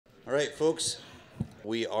All right, folks,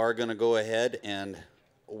 we are going to go ahead and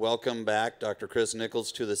welcome back Dr. Kris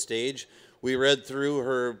Nichols to the stage. We read through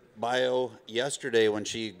her bio yesterday when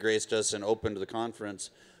she graced us and opened the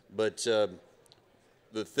conference, but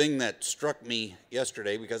the thing that struck me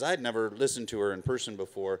yesterday, because I'd never listened to her in person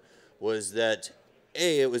before, was that,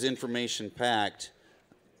 A, it was information-packed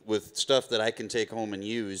with stuff that I can take home and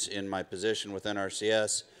use in my position with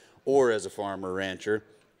NRCS or as a farmer rancher,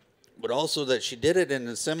 but also that she did it in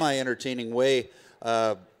a semi-entertaining way,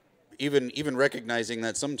 even recognizing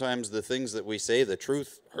that sometimes the things that we say, the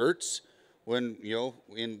truth hurts when,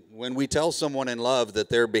 when we tell someone in love that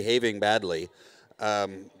they're behaving badly,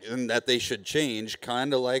 and that they should change,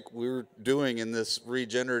 kind of like we're doing in this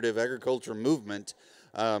regenerative agriculture movement.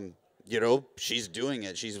 She's doing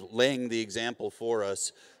it. She's laying the example for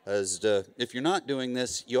us as to, if you're not doing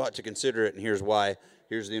this, you ought to consider it, and here's why.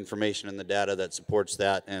 Here's the information and the data that supports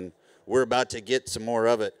that, and we're about to get some more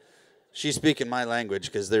of it. She's speaking my language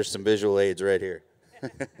because there's some visual aids right here.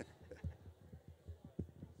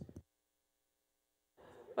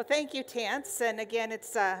 Well, thank you, Tance. And again,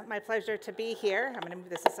 it's my pleasure to be here. I'm going to move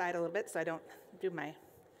this aside a little bit so I don't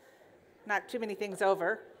knock too many things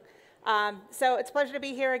over. So it's a pleasure to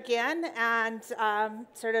be here again, and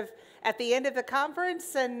sort of at the end of the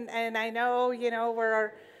conference, and I know,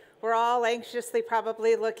 we're all anxiously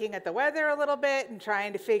probably looking at the weather a little bit and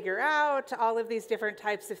trying to figure out all of these different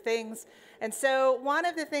types of things. And so one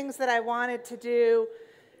of the things that I wanted to do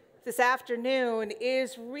this afternoon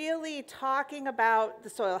is really talking about the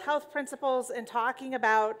soil health principles and talking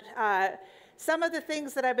about some of the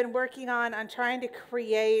things that I've been working on trying to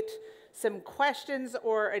create some questions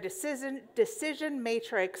or a decision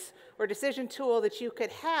matrix or decision tool that you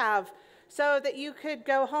could have so that you could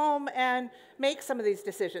go home and make some of these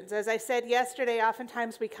decisions. As I said yesterday,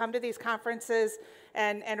 oftentimes we come to these conferences,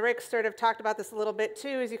 and Rick sort of talked about this a little bit too,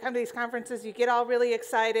 as you come to these conferences, you get all really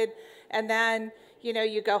excited, and then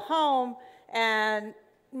you go home and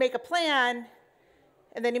make a plan,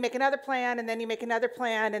 and then you make another plan, and then you make another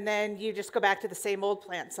plan, and then you just go back to the same old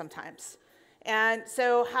plan sometimes. And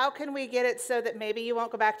so how can we get it so that maybe you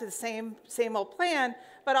won't go back to the same old plan,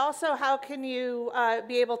 but also how can you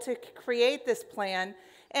be able to create this plan?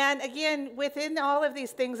 And again, within all of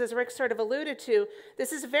these things, as Rick sort of alluded to,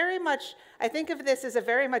 this is very much, I think of this as a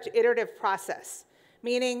very much iterative process.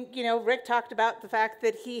 Meaning, Rick talked about the fact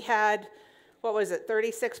that he had,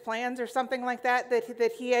 36 plans or something like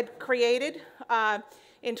that he had created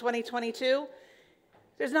in 2022.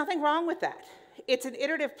 There's nothing wrong with that. It's an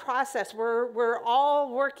iterative process. We're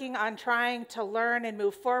all working on trying to learn and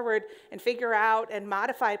move forward and figure out and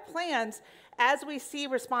modify plans as we see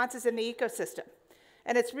responses in the ecosystem.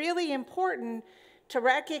 And it's really important to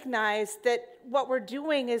recognize that what we're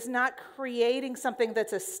doing is not creating something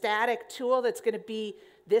that's a static tool that's going to be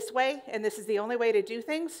this way, and this is the only way to do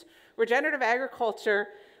things. Regenerative agriculture,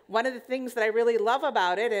 one of the things that I really love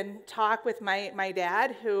about it, and talk with my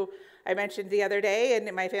dad, who I mentioned the other day,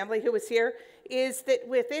 and my family who was here, is that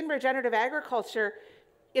within regenerative agriculture,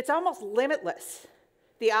 it's almost limitless,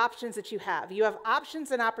 the options that you have. You have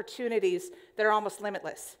options and opportunities that are almost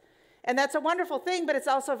limitless. And that's a wonderful thing, but it's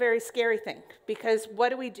also a very scary thing, because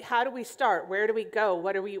how do we start? Where do we go?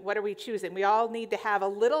 What are we choosing? We all need to have a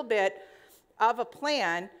little bit of a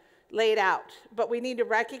plan laid out, but we need to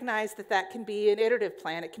recognize that can be an iterative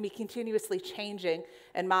plan. It can be continuously changing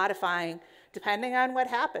and modifying depending on what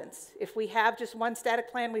happens. If we have just one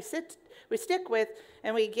static plan we stick with,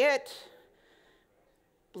 and we get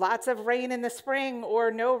lots of rain in the spring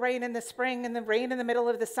or no rain in the spring and the rain in the middle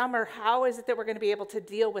of the summer, how is it that we're going to be able to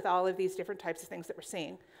deal with all of these different types of things that we're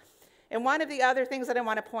seeing? And one of the other things that I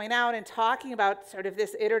want to point out in talking about sort of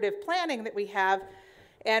this iterative planning that we have,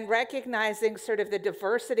 and recognizing sort of the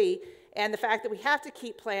diversity and the fact that we have to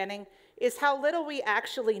keep planning, is how little we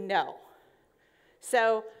actually know.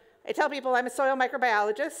 So I tell people I'm a soil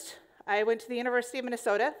microbiologist. I went to the University of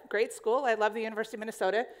Minnesota, great school. I love the University of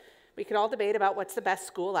Minnesota. We could all debate about what's the best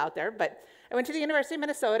school out there, but I went to the University of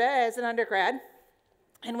Minnesota as an undergrad.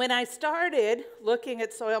 And when I started looking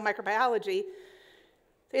at soil microbiology,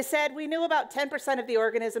 they said we knew about 10% of the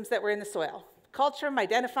organisms that were in the soil. Culture them,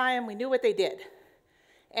 identify them, we knew what they did.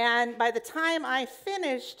 And by the time I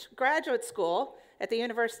finished graduate school at the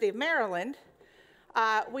University of Maryland,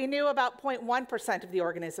 we knew about 0.1% of the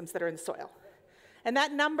organisms that are in the soil. And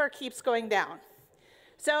that number keeps going down.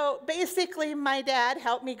 So basically, my dad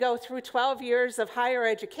helped me go through 12 years of higher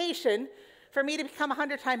education for me to become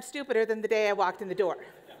 100 times stupider than the day I walked in the door.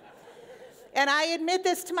 And I admit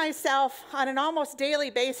this to myself on an almost daily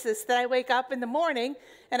basis, that I wake up in the morning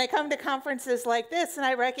and I come to conferences like this and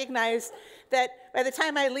I recognize that by the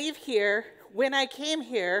time I leave here, when I came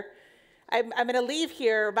here, I'm going to leave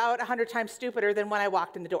here about 100 times stupider than when I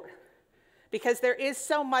walked in the door, because there is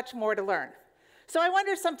so much more to learn. So I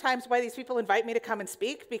wonder sometimes why these people invite me to come and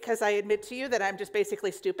speak, because I admit to you that I'm just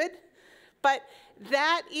basically stupid. But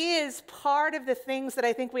that is part of the things that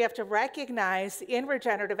I think we have to recognize in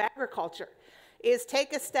regenerative agriculture, is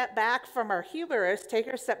take a step back from our hubris, take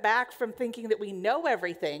a step back from thinking that we know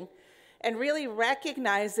everything, and really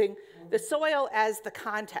recognizing the soil as the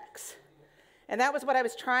context. And that was what I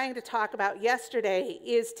was trying to talk about yesterday,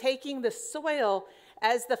 is taking the soil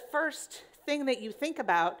as the first thing that you think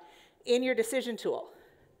about in your decision tool.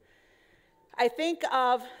 I think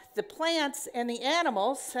of the plants and the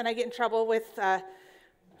animals, and I get in trouble with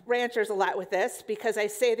ranchers a lot with this, because I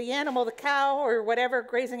say the animal, the cow, or whatever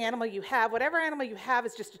grazing animal you have, whatever animal you have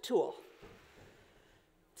is just a tool.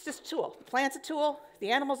 It's just a tool. The plant's a tool,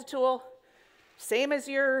 the animal's a tool, same as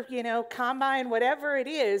your, combine, whatever it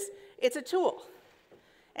is, it's a tool.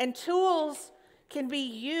 And tools can be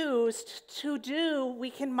used we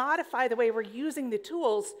can modify the way we're using the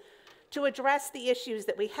tools to address the issues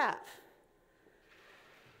that we have.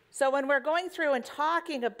 So when we're going through and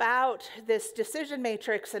talking about this decision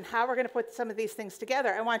matrix and how we're going to put some of these things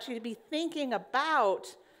together, I want you to be thinking about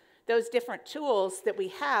those different tools that we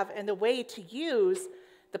have and the way to use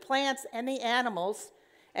the plants and the animals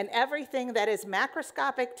and everything that is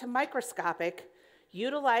macroscopic to microscopic,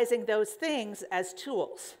 utilizing those things as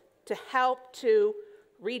tools to help to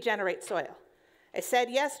regenerate soil. I said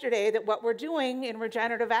yesterday that what we're doing in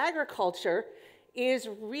regenerative agriculture is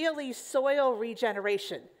really soil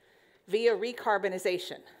regeneration via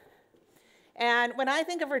recarbonization. And when I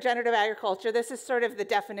think of regenerative agriculture, this is sort of the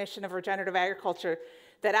definition of regenerative agriculture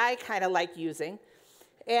that I kind of like using.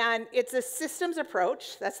 And it's a systems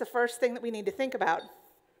approach. That's the first thing that we need to think about.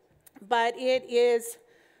 But it is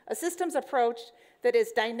a systems approach that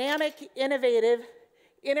is dynamic, innovative,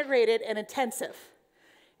 integrated, and intensive.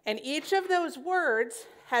 And each of those words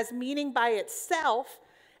has meaning by itself,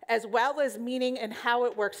 as well as meaning and how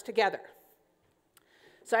it works together.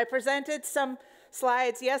 So I presented some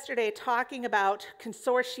slides yesterday talking about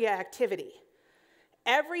consortia activity.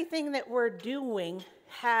 Everything that we're doing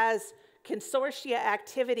has consortia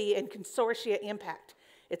activity and consortia impact.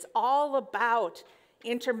 It's all about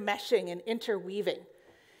intermeshing and interweaving.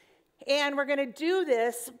 And we're going to do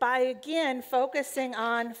this by, again, focusing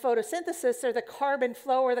on photosynthesis, or the carbon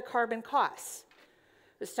flow or the carbon costs.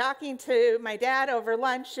 I was talking to my dad over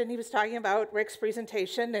lunch, and he was talking about Rick's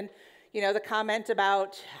presentation and, the comment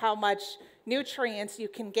about how much nutrients you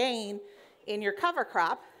can gain in your cover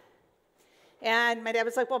crop. And my dad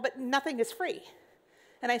was like, well, but nothing is free.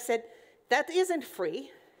 And I said, that isn't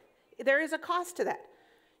free. There is a cost to that.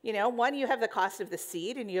 One, you have the cost of the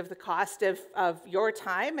seed, and you have the cost of your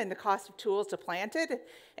time and the cost of tools to plant it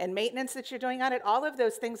and maintenance that you're doing on it, all of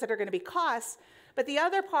those things that are going to be costs. But the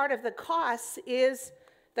other part of the costs is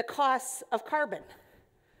the costs of carbon.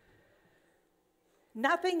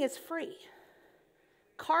 Nothing is free.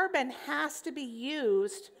 Carbon has to be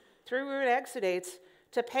used through root exudates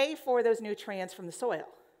to pay for those nutrients from the soil.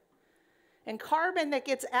 And carbon that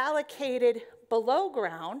gets allocated below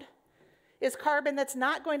ground is carbon that's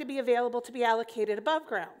not going to be available to be allocated above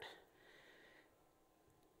ground.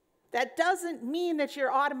 That doesn't mean that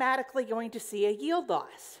you're automatically going to see a yield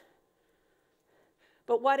loss.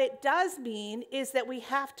 But what it does mean is that we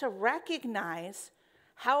have to recognize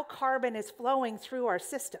how carbon is flowing through our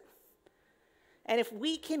system. And if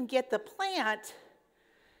we can get the plant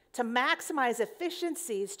to maximize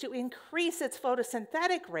efficiencies to increase its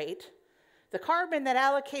photosynthetic rate, the carbon that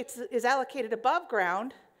is allocated above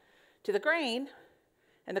ground to the grain,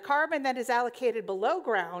 and the carbon that is allocated below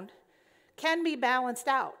ground can be balanced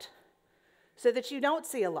out so that you don't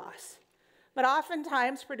see a loss. But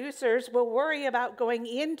oftentimes producers will worry about going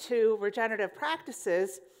into regenerative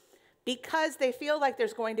practices because they feel like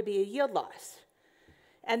there's going to be a yield loss.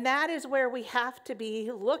 And that is where we have to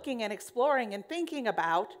be looking and exploring and thinking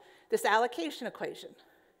about this allocation equation.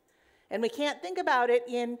 And we can't think about it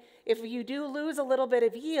in, if you do lose a little bit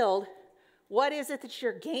of yield, what is it that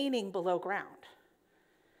you're gaining below ground?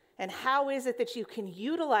 And how is it that you can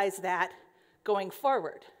utilize that going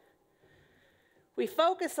forward? We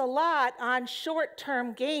focus a lot on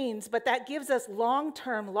short-term gains, but that gives us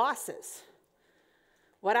long-term losses.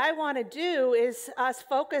 What I want to do is us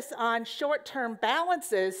focus on short-term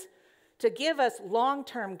balances to give us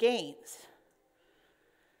long-term gains.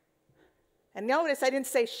 And notice I didn't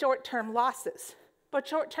say short-term losses, but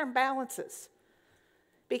short-term balances.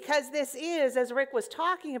 Because this is, as Rick was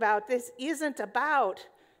talking about, this isn't about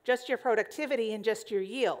just your productivity and just your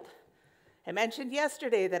yield. I mentioned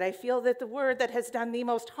yesterday that I feel that the word that has done the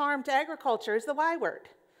most harm to agriculture is the Y word.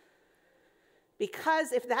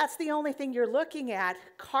 Because if that's the only thing you're looking at,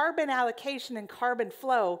 carbon allocation and carbon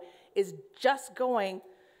flow is just going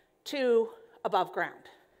to above ground.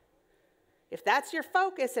 If that's your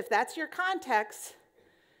focus, if that's your context,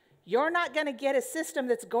 you're not going to get a system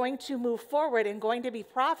that's going to move forward and going to be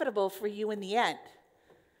profitable for you in the end.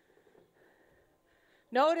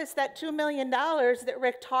 Notice that $2 million that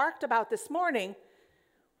Rick talked about this morning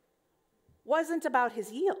wasn't about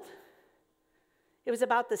his yield. It was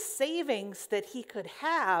about the savings that he could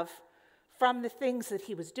have from the things that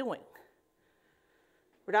he was doing.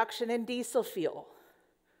 Reduction in diesel fuel,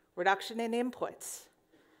 reduction in inputs.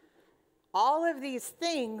 All of these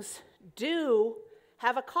things do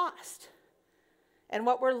have a cost. And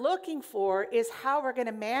what we're looking for is how we're going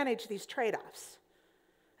to manage these trade-offs.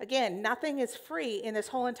 Again, nothing is free in this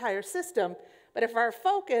whole entire system, but if our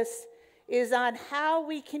focus is on how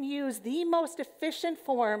we can use the most efficient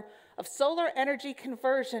form of solar energy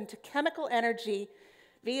conversion to chemical energy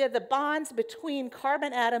via the bonds between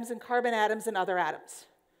carbon atoms and other atoms.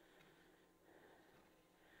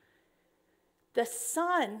 The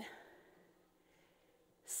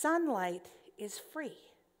sunlight is free.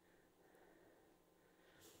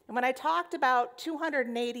 And when I talked about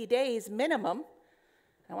 280 days minimum,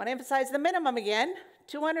 I want to emphasize the minimum again,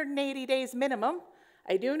 280 days minimum.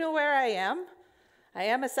 I do know where I am. I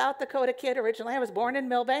am a South Dakota kid originally. I was born in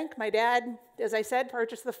Millbank. My dad, as I said,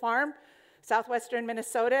 purchased the farm, southwestern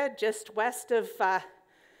Minnesota, just west of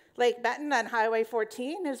Lake Benton on Highway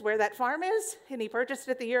 14 is where that farm is, and he purchased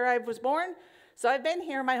it the year I was born. So I've been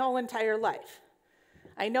here my whole entire life.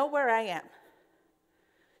 I know where I am.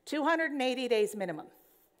 280 days minimum.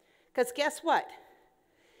 Because guess what?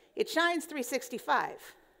 It shines 365.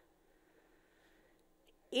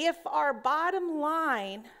 If our bottom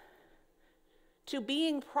line to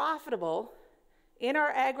being profitable in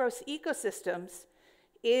our ecosystems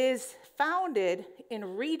is founded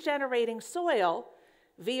in regenerating soil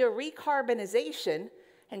via recarbonization,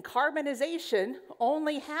 and carbonization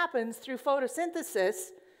only happens through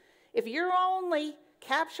photosynthesis, if you're only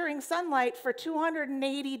capturing sunlight for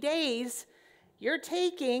 280 days, you're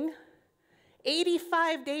taking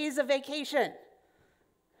 85 days of vacation.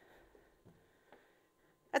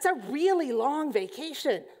 That's a really long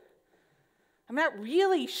vacation. I'm not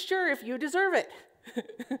really sure if you deserve it.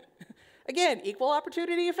 Again, equal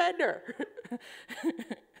opportunity offender.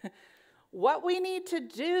 What we need to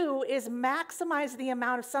do is maximize the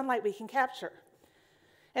amount of sunlight we can capture.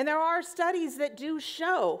 And there are studies that do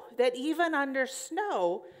show that even under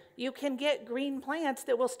snow, you can get green plants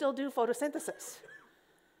that will still do photosynthesis.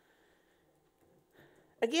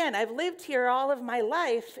 Again, I've lived here all of my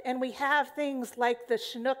life, and we have things like the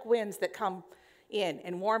Chinook winds that come in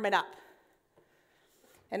and warm it up.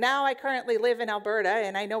 And now I currently live in Alberta,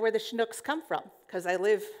 and I know where the Chinooks come from, because I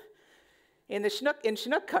live in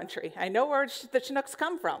Chinook country. I know where the Chinooks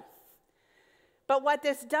come from. But what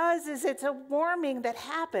this does is it's a warming that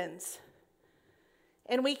happens,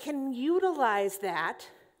 and we can utilize that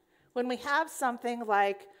when we have something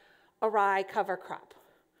like a rye cover crop,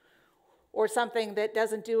 or something that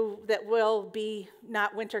will be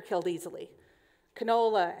not winter killed easily.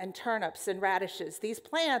 Canola and turnips and radishes, these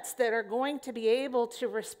plants that are going to be able to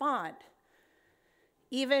respond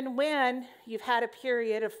even when you've had a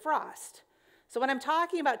period of frost. So when I'm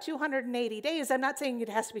talking about 280 days, I'm not saying it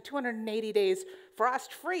has to be 280 days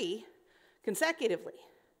frost-free consecutively.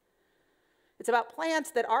 It's about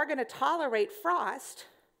plants that are going to tolerate frost.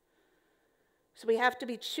 So we have to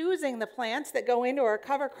be choosing the plants that go into our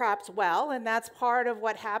cover crops well, and that's part of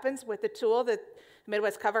what happens with the tool that the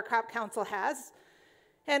Midwest Cover Crop Council has,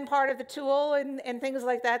 and part of the tool and things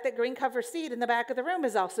like that that Green Cover Seed in the back of the room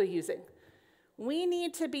is also using. We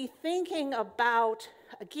need to be thinking about,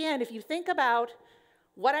 again, if you think about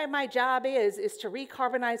what my job is to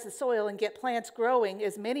recarbonize the soil and get plants growing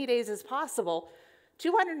as many days as possible,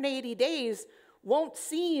 280 days won't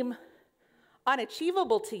seem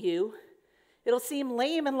unachievable to you. It'll seem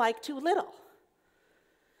lame and like too little.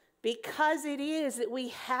 Because it is that we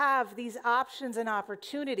have these options and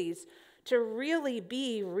opportunities to really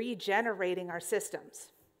be regenerating our systems.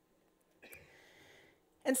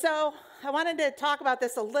 And so I wanted to talk about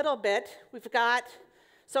this a little bit. We've got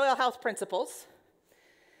soil health principles.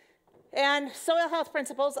 And soil health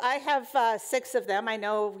principles, I have 6 of them. I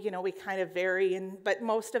know, we kind of vary, but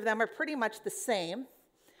most of them are pretty much the same.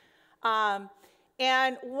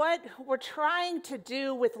 And what we're trying to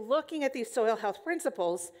do with looking at these soil health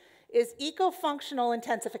principles is eco-functional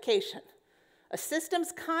intensification, a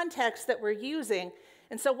systems context that we're using.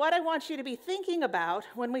 And so what I want you to be thinking about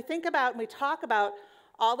when we think about and we talk about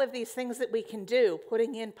all of these things that we can do,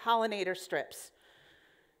 putting in pollinator strips,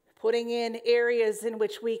 putting in areas in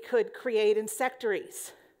which we could create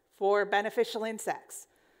insectaries for beneficial insects.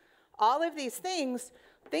 All of these things,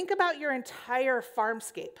 think about your entire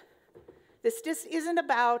farmscape. This just isn't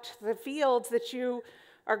about the fields that you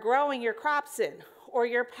are growing your crops in, or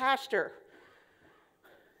your pasture,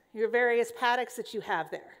 your various paddocks that you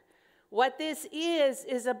have there. What this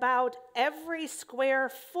is about every square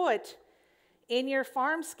foot in your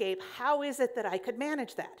farmscape. How is it that I could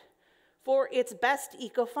manage that for its best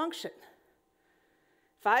eco-function?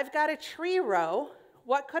 If I've got a tree row,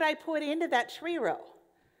 what could I put into that tree row?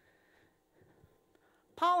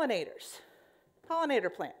 Pollinators,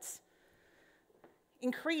 pollinator plants.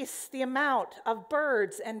 Increase the amount of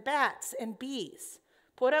birds and bats and bees.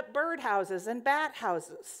 Put up bird houses and bat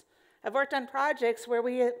houses. I've worked on projects where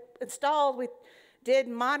we did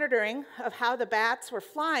monitoring of how the bats were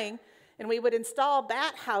flying, and we would install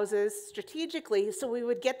bat houses strategically so we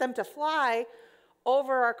would get them to fly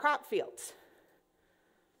over our crop fields.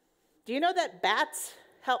 Do you know that bats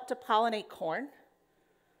help to pollinate corn?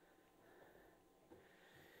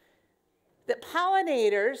 That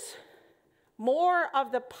pollinators, more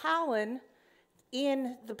of the pollen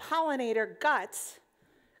in the pollinator guts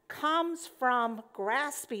comes from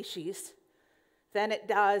grass species than it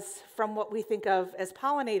does from what we think of as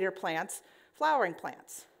pollinator plants, flowering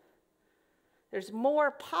plants. There's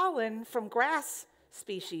more pollen from grass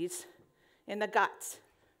species in the guts.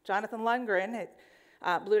 Jonathan Lundgren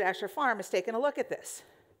at Blue Dasher Farm has taken a look at this.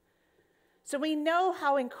 So we know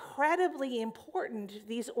how incredibly important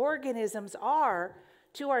these organisms are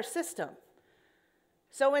to our system.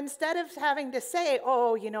 So instead of having to say,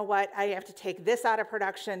 oh, you know what, I have to take this out of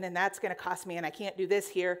production and that's going to cost me and I can't do this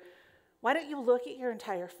here, why don't you look at your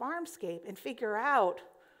entire farmscape and figure out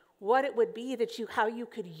what it would be how you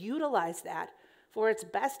could utilize that for its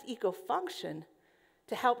best eco-function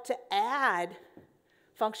to help to add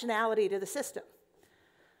functionality to the system.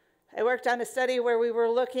 I worked on a study where we were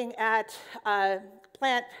looking at a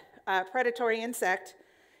plant predatory insect,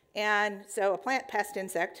 and so a plant pest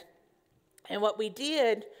insect. And what we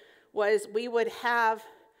did was we would have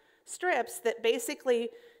strips that basically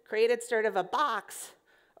created sort of a box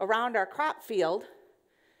around our crop field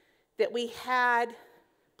that we had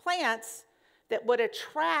plants that would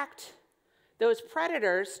attract those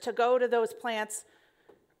predators to go to those plants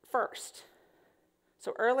first.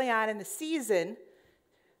 So early on in the season,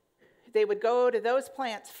 they would go to those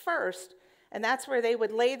plants first, and that's where they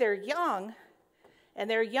would lay their young, and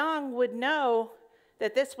their young would know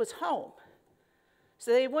that this was home.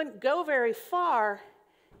 So they wouldn't go very far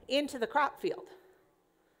into the crop field.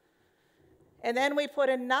 And then we put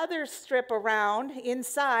another strip around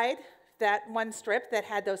inside that one strip that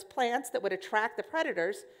had those plants that would attract the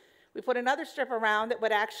predators. We put another strip around that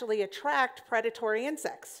would actually attract predatory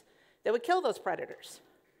insects that would kill those predators.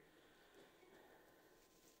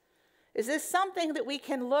 Is this something that we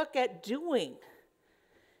can look at doing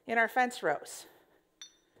in our fence rows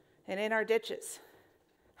and in our ditches?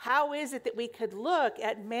 How is it that we could look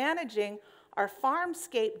at managing our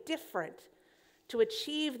farmscape different to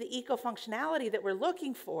achieve the eco-functionality that we're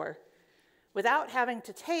looking for without having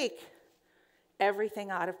to take everything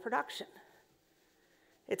out of production?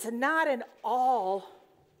 It's not an all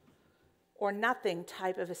or nothing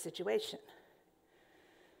type of a situation.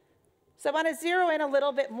 So I want to zero in a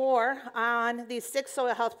little bit more on these 6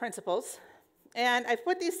 soil health principles. And I've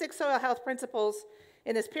put these 6 soil health principles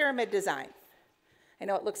in this pyramid design. I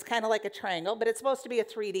know it looks kind of like a triangle, but it's supposed to be a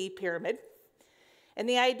 3D pyramid. And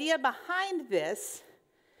the idea behind this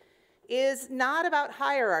is not about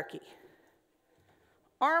hierarchy.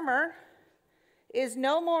 Armor is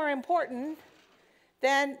no more important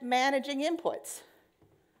than managing inputs.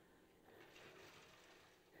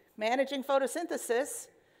 Managing photosynthesis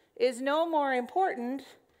is no more important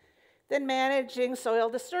than managing soil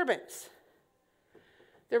disturbance.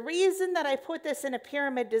 The reason that I put this in a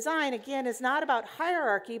pyramid design, again, is not about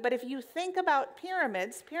hierarchy, but if you think about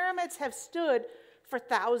pyramids, pyramids have stood for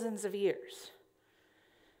thousands of years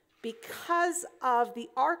because of the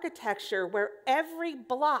architecture where every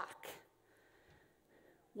block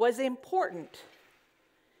was important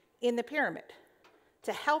in the pyramid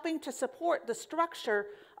to helping to support the structure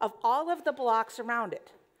of all of the blocks around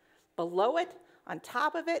it, below it, on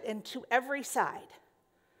top of it, and to every side.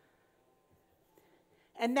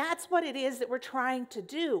 And that's what it is that we're trying to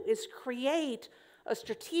do, is create a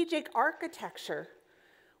strategic architecture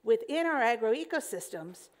within our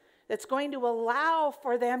agroecosystems that's going to allow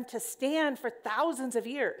for them to stand for thousands of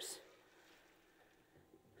years.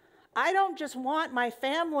 I don't just want my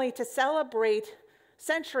family to celebrate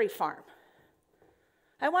Century Farm.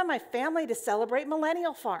 I want my family to celebrate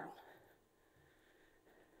Millennial Farm.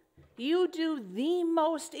 You do the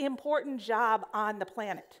most important job on the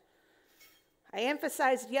planet. I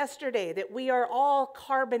emphasized yesterday that we are all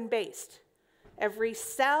carbon-based. Every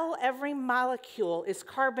cell, every molecule is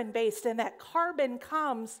carbon-based, and that carbon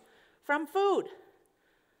comes from food,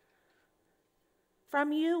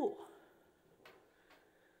 from you.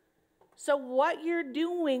 So what you're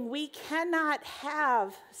doing, we cannot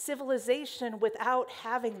have civilization without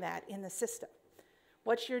having that in the system.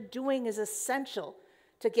 What you're doing is essential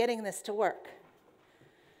to getting this to work.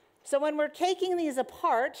 So when we're taking these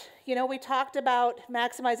apart, we talked about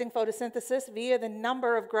maximizing photosynthesis via the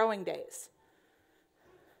number of growing days.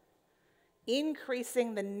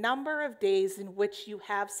 Increasing the number of days in which you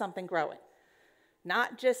have something growing.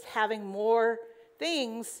 Not just having more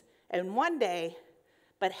things in one day,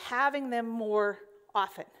 but having them more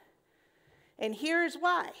often. And here's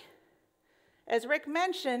why. As Rick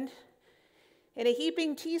mentioned, in a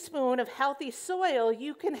heaping teaspoon of healthy soil,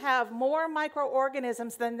 you can have more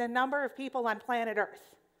microorganisms than the number of people on planet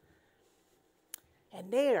Earth.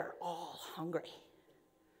 And they are all hungry.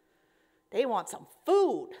 They want some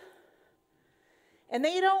food. And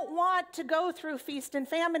they don't want to go through feast and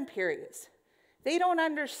famine periods. They don't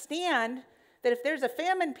understand that if there's a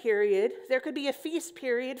famine period, there could be a feast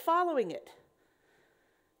period following it.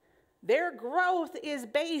 Their growth is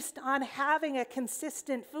based on having a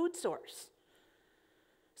consistent food source.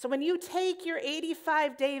 So when you take your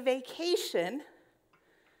 85-day vacation,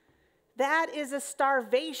 that is a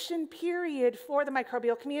starvation period for the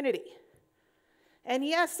microbial community. And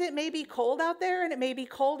yes, it may be cold out there and it may be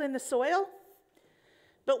cold in the soil,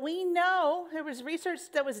 but we know there was research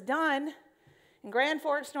that was done in Grand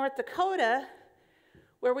Forks, North Dakota,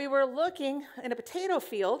 where we were looking in a potato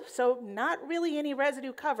field, so not really any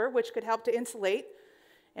residue cover, which could help to insulate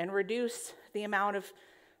and reduce the amount of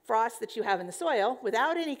frost that you have in the soil,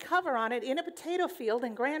 without any cover on it, in a potato field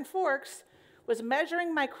in Grand Forks, was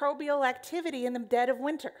measuring microbial activity in the dead of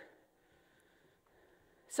winter.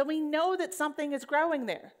 So we know that something is growing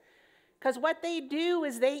there, because what they do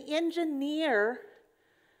is they engineer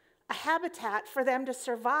a habitat for them to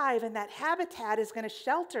survive, and that habitat is going to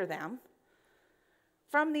shelter them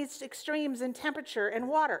from these extremes in temperature and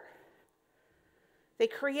water. They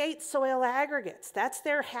create soil aggregates. That's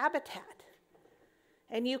their habitat.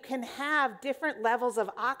 And you can have different levels of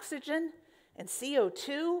oxygen and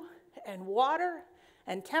CO2 and water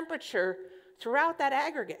and temperature throughout that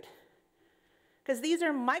aggregate. Because these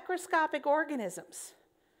are microscopic organisms.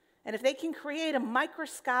 And if they can create a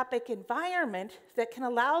microscopic environment that can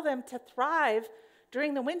allow them to thrive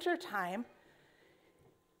during the winter time,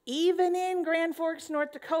 even in Grand Forks,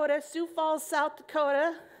 North Dakota, Sioux Falls, South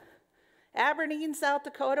Dakota, Aberdeen, South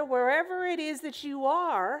Dakota, wherever it is that you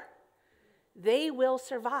are, they will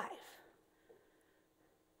survive.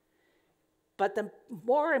 But the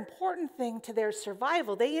more important thing to their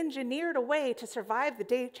survival, they engineered a way to survive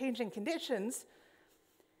the changing conditions,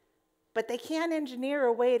 but they can't engineer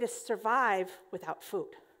a way to survive without food.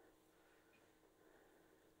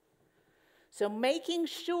 So making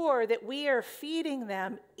sure that we are feeding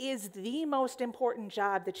them is the most important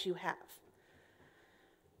job that you have.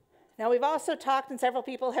 Now, we've also talked, and several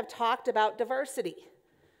people have talked about diversity.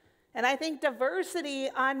 And I think diversity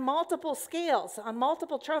on multiple scales, on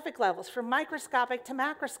multiple trophic levels, from microscopic to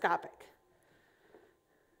macroscopic.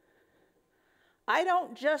 I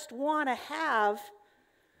don't just want to have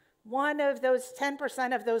one of those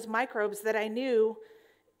 10% of those microbes that I knew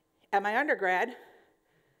at my undergrad,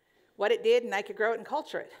 what it did, and I could grow it and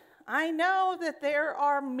culture it. I know that there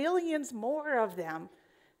are millions more of them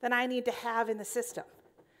than I need to have in the system.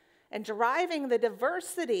 And driving the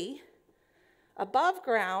diversity above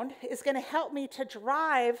ground is going to help me to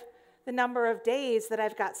drive the number of days that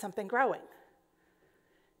I've got something growing.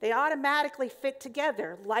 They automatically fit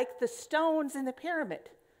together like the stones in the pyramid,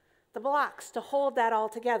 the blocks to hold that all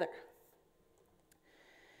together.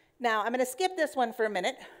 Now, I'm going to skip this one for a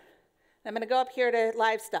minute. I'm going to go up here to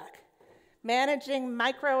livestock. Managing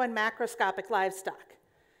micro and macroscopic livestock.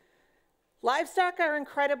 Livestock are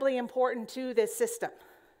incredibly important to this system.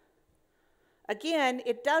 Again,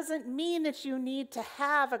 it doesn't mean that you need to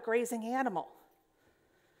have a grazing animal.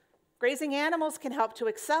 Grazing animals can help to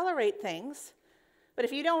accelerate things, but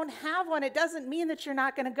if you don't have one, it doesn't mean that you're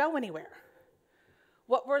not going to go anywhere.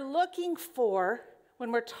 What we're looking for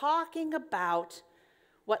when we're talking about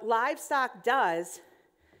what livestock does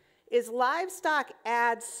is livestock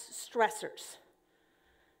adds stressors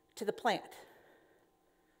to the plant.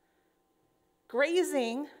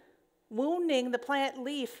 Grazing, wounding the plant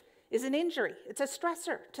leaf is an injury. It's a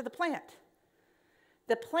stressor to the plant.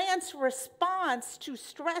 The plant's response to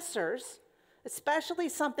stressors, especially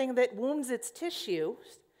something that wounds its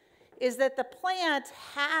tissues, is that the plant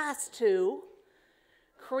has to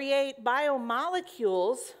create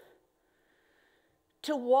biomolecules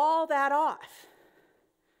to wall that off.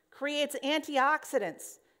 Creates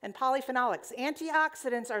antioxidants and polyphenolics.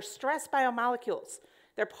 Antioxidants are stress biomolecules.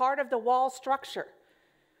 They're part of the wall structure.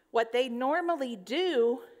 What they normally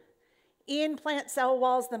do in plant cell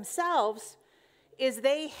walls themselves is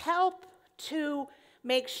they help to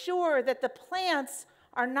make sure that the plants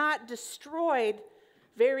are not destroyed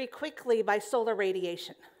very quickly by solar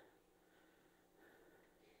radiation.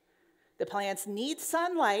 The plants need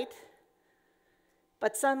sunlight,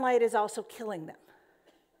 but sunlight is also killing them,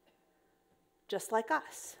 just like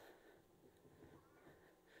us.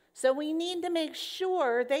 So we need to make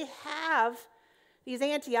sure they have these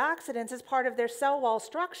antioxidants as part of their cell wall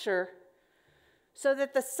structure so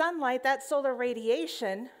that the sunlight, that solar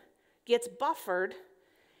radiation, gets buffered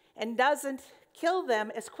and doesn't kill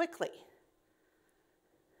them as quickly.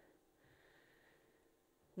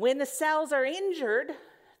 When the cells are injured,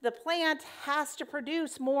 the plant has to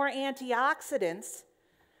produce more antioxidants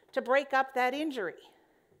to break up that injury.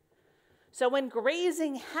 So when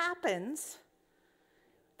grazing happens,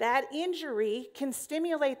 that injury can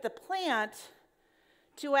stimulate the plant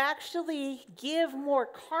to actually give more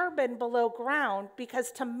carbon below ground,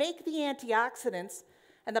 because to make the antioxidants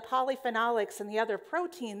and the polyphenolics and the other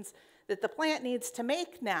proteins that the plant needs to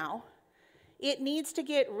make now, it needs to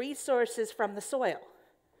get resources from the soil.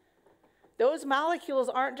 Those molecules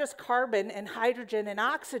aren't just carbon and hydrogen and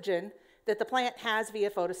oxygen that the plant has via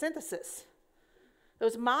photosynthesis.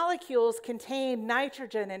 Those molecules contain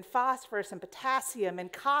nitrogen and phosphorus and potassium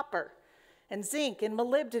and copper and zinc and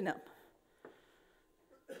molybdenum.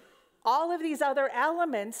 All of these other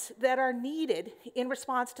elements that are needed in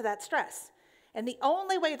response to that stress. And the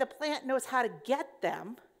only way the plant knows how to get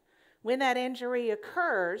them when that injury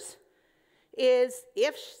occurs is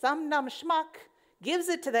if some dumb schmuck gives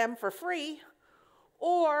it to them for free,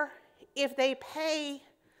 or if they pay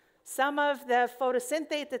some of the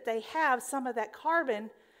photosynthate that they have, some of that carbon,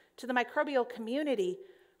 to the microbial community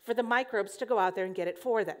for the microbes to go out there and get it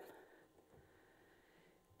for them.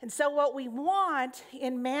 And so what we want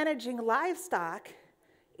in managing livestock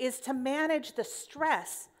is to manage the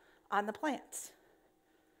stress on the plants.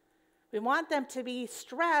 We want them to be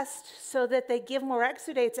stressed so that they give more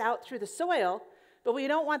exudates out through the soil, but we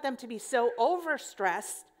don't want them to be so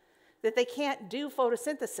overstressed that they can't do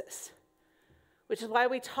photosynthesis, which is why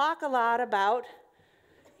we talk a lot about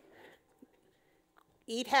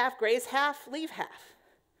eat half, graze half, leave half.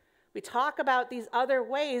 We talk about these other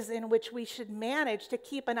ways in which we should manage to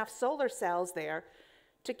keep enough solar cells there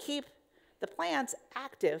to keep the plants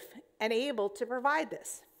active and able to provide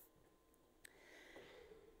this.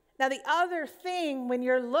 Now, the other thing when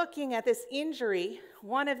you're looking at this injury,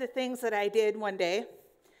 one of the things that I did one day,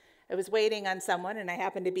 I was waiting on someone, and I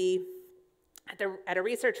happened to be at a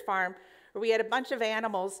research farm where we had a bunch of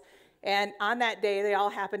animals, and on that day, they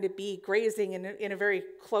all happened to be grazing in a very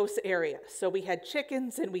close area. So we had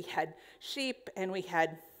chickens, and we had sheep, and we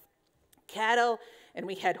had cattle, and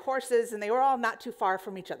we had horses, and they were all not too far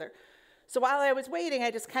from each other. So while I was waiting,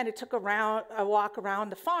 I just kind of took a walk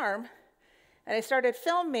around the farm, and I started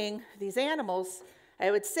filming these animals.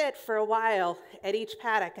 I would sit for a while at each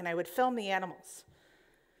paddock, and I would film the animals.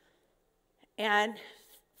 And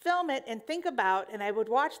film it and think about, and I would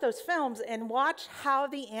watch those films and watch how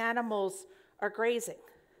the animals are grazing,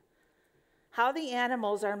 how the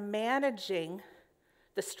animals are managing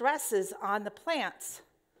the stresses on the plants.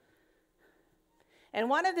 And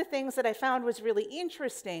one of the things that I found was really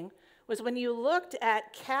interesting was when you looked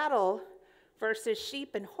at cattle versus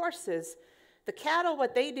sheep and horses, the cattle,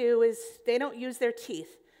 what they do is they don't use their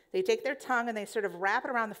teeth. They take their tongue and they sort of wrap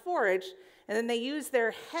it around the forage, and then they use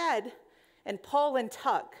their head and pull and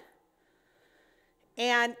tug.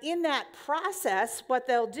 And in that process, what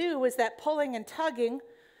they'll do is that pulling and tugging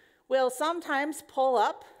will sometimes pull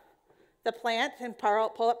up the plant and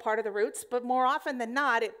pull up part of the roots, but more often than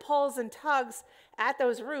not, it pulls and tugs at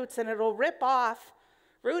those roots, and it'll rip off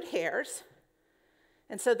root hairs.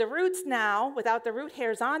 And so the roots now, without the root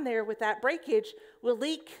hairs on there, with that breakage, will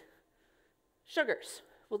leak sugars,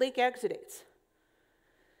 will leak exudates.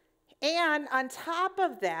 And on top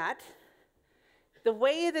of that, the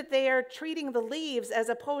way that they are treating the leaves, as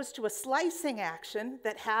opposed to a slicing action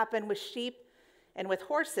that happened with sheep and with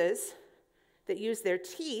horses that use their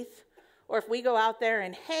teeth, or if we go out there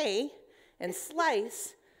and hay and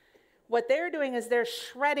slice, what they're doing is they're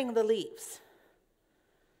shredding the leaves.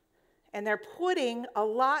 And they're putting a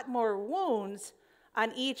lot more wounds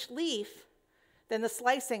on each leaf than the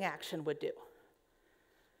slicing action would do.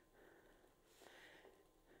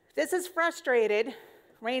 This has frustrated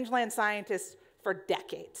rangeland scientists for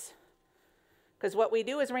decades. Because what we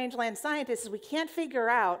do as rangeland scientists is we can't figure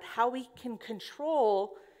out how we can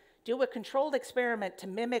do a controlled experiment to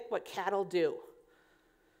mimic what cattle do.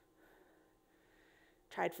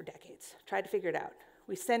 Tried for decades, tried to figure it out.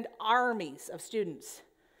 We send armies of students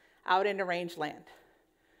out into rangeland,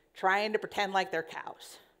 trying to pretend like they're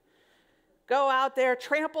cows. Go out there,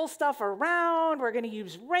 trample stuff around, we're gonna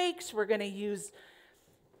use rakes,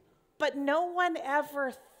 but no one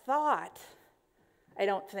ever thought, I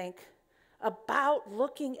don't think, about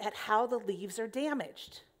looking at how the leaves are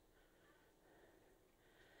damaged.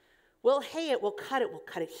 We'll hay it, we'll cut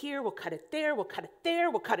it here, we'll cut it there, we'll cut it there,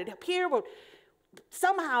 we'll cut it up here.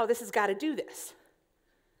 Somehow this has got to do this.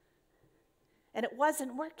 And it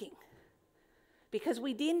wasn't working because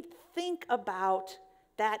we didn't think about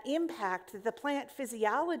that impact that the plant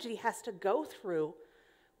physiology has to go through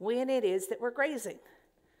when it is that we're grazing.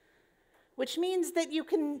 Which means that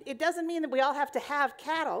it doesn't mean that we all have to have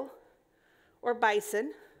cattle or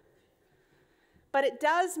bison, but it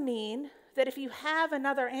does mean that if you have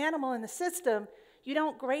another animal in the system, you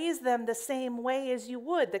don't graze them the same way as you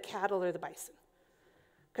would the cattle or the bison,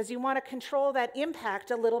 because you want to control that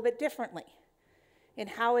impact a little bit differently in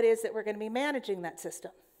how it is that we're going to be managing that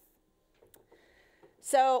system.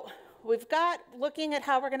 So we've got looking at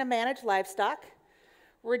how we're going to manage livestock,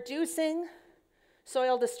 reducing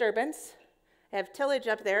soil disturbance. I have tillage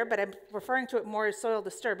up there, but I'm referring to it more as soil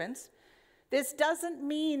disturbance. This doesn't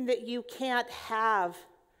mean that you can't have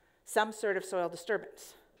some sort of soil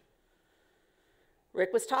disturbance.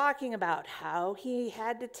 Rick was talking about how he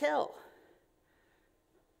had to till.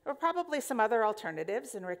 There are probably some other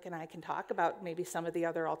alternatives, and Rick and I can talk about maybe some of the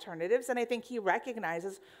other alternatives, and I think he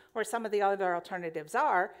recognizes where some of the other alternatives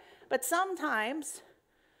are, but sometimes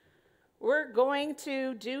we're going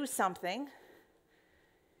to do something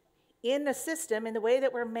in the system, in the way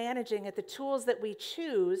that we're managing it, the tools that we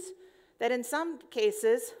choose, that in some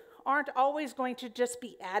cases aren't always going to just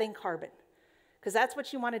be adding carbon. Because that's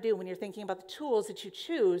what you want to do when you're thinking about the tools that you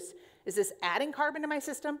choose. Is this adding carbon to my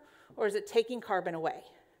system, or is it taking carbon away?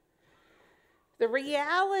 The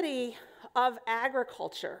reality of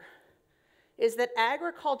agriculture is that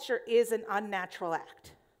agriculture is an unnatural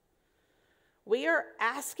act. We are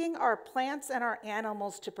asking our plants and our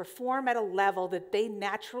animals to perform at a level that they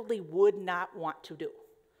naturally would not want to do.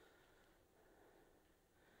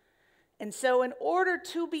 And so in order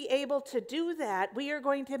to be able to do that, we are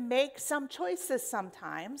going to make some choices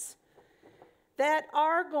sometimes that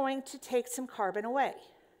are going to take some carbon away.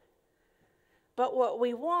 But what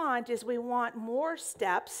we want is we want more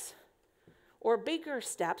steps or bigger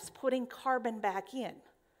steps putting carbon back in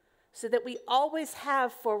so that we always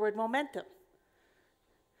have forward momentum.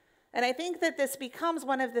 And I think that this becomes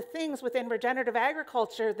one of the things within regenerative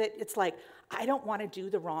agriculture that it's like, I don't want to do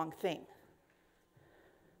the wrong thing.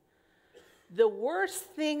 The worst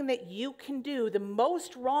thing that you can do, the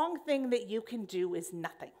most wrong thing that you can do is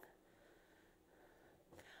nothing.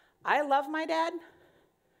 I love my dad.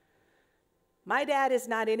 My dad is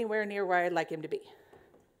not anywhere near where I'd like him to be.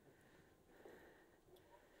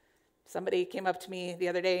 Somebody came up to me the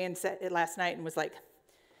other day and said it last night and was like,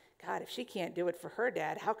 God, if she can't do it for her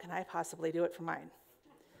dad, how can I possibly do it for mine?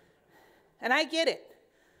 And I get it.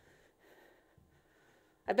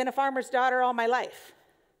 I've been a farmer's daughter all my life.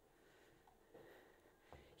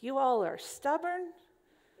 You all are stubborn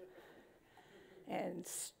and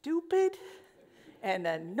stupid and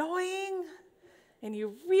annoying, and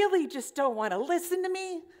you really just don't want to listen to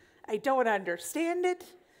me. I don't understand it,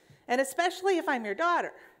 and especially if I'm your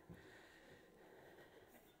daughter.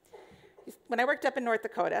 When I worked up in North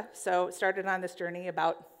Dakota, so started on this journey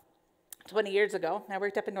about 20 years ago, I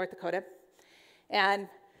worked up in North Dakota, and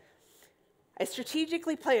I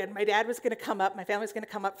strategically planned, my dad was going to come up, my family was going to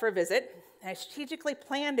come up for a visit, and I strategically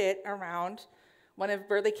planned it around one of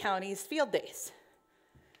Burleigh County's field days.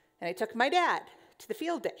 And I took my dad to the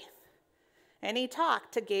field day, and he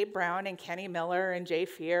talked to Gabe Brown and Kenny Miller and Jay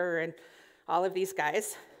Fear and all of these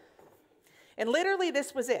guys. And literally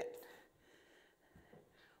this was it.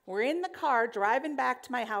 We're in the car driving back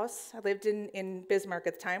to my house. I lived in Bismarck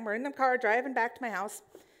at the time. We're in the car driving back to my house.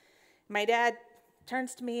 My dad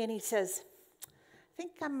turns to me and he says, I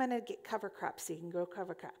think I'm going to get cover crops so you can grow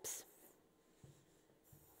cover crops.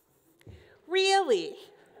 Really?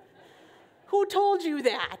 Who told you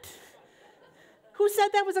that? Who said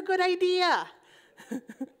that was a good idea?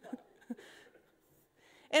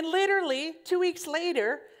 And literally, 2 weeks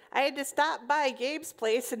later, I had to stop by Gabe's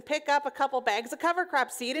place and pick up a couple bags of cover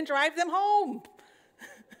crop seed and drive them home.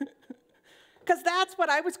 Because that's what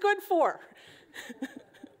I was good for.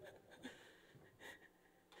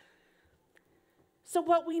 So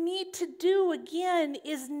what we need to do, again,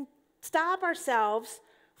 is stop ourselves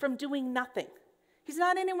from doing nothing. He's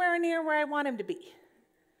not anywhere near where I want him to be.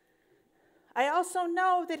 I also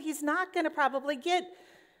know that he's not going to probably get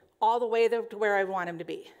all the way to where I want him to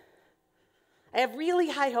be. I have really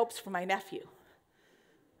high hopes for my nephew.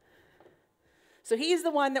 So he's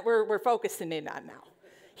the one that we're focusing in on now.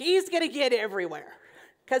 He's going to get everywhere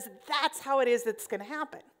because that's how it is that's going to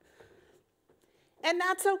happen. And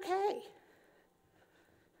that's okay.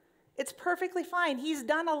 It's perfectly fine. He's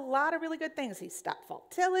done a lot of really good things. He's stopped fall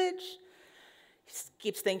tillage. He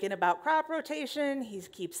keeps thinking about crop rotation. He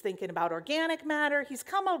keeps thinking about organic matter. He's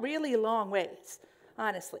come a really long ways,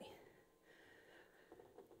 honestly.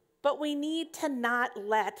 But we need to not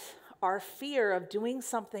let our fear of doing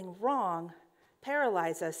something wrong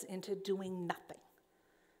paralyze us into doing nothing.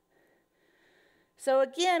 So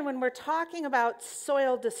again, when we're talking about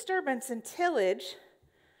soil disturbance and tillage,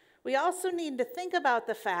 we also need to think about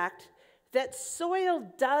the fact that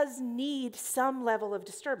soil does need some level of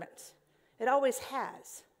disturbance. It always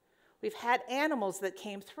has. We've had animals that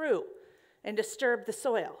came through and disturbed the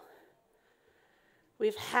soil.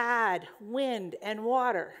 We've had wind and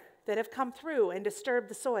water that have come through and disturbed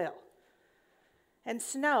the soil. And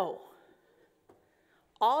snow.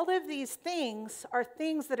 All of these things are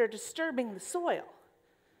things that are disturbing the soil.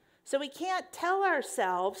 So we can't tell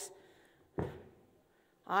ourselves,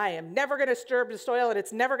 I am never going to disturb the soil and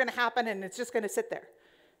it's never going to happen and it's just going to sit there.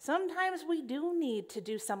 Sometimes we do need to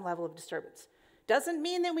do some level of disturbance. Doesn't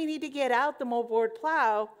mean that we need to get out the moldboard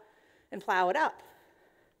plow and plow it up.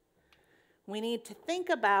 We need to think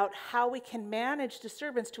about how we can manage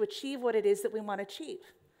disturbance to achieve what it is that we want to achieve.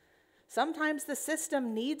 Sometimes the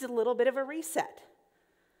system needs a little bit of a reset.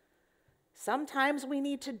 Sometimes we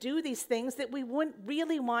need to do these things that we wouldn't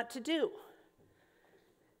really want to do.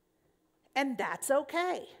 And that's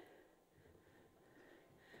okay.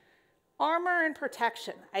 Armor and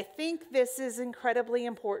protection. I think this is incredibly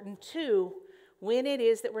important too when it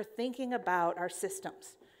is that we're thinking about our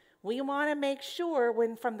systems. We want to make sure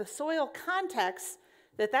when from the soil context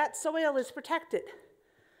that that soil is protected.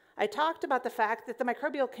 I talked about the fact that the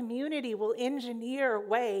microbial community will engineer a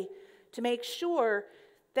way to make sure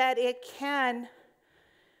that it can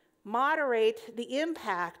moderate the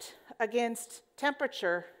impact against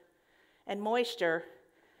temperature and moisture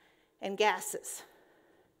and gases.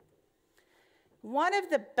 One of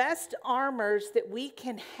the best armors that we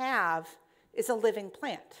can have is a living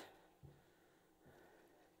plant.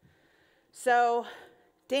 So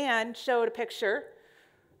Dan showed a picture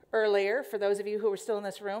earlier, for those of you who were still in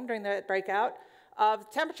this room during the breakout, of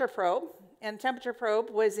the temperature probe. And the temperature probe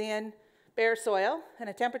was in bare soil, and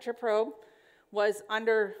a temperature probe was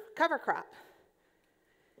under cover crop.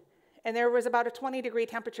 And there was about a 20-degree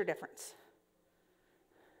temperature difference.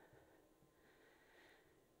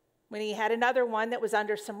 When he had another one that was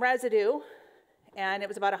under some residue, and it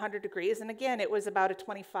was about 100 degrees, and again, it was about a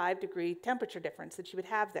 25-degree temperature difference that you would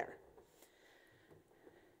have there.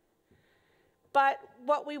 But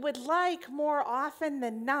what we would like more often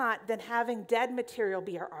than not than having dead material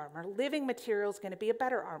be our armor, living material is going to be a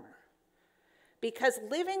better armor. Because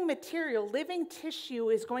living material, living tissue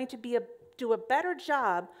is going to do a better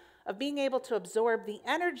job of being able to absorb the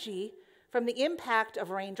energy from the impact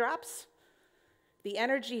of raindrops, the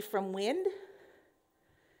energy from wind,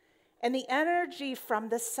 and the energy from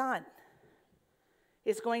the sun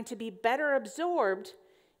is going to be better absorbed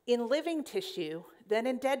in living tissue than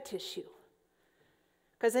in dead tissue.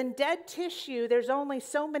 Because in dead tissue, there's only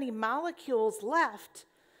so many molecules left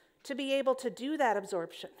to be able to do that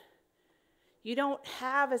absorption. You don't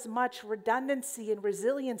have as much redundancy and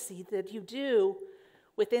resiliency that you do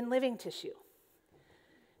within living tissue.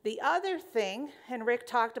 The other thing, and Rick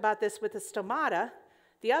talked about this with the stomata,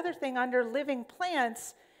 the other thing under living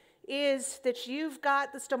plants is that you've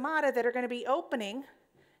got the stomata that are going to be opening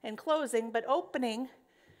and closing, but opening,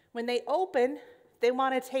 when they open, they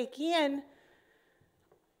want to take in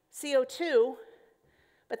CO2,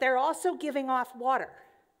 but they're also giving off water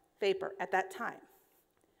vapor at that time.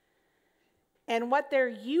 And what they're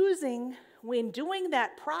using when doing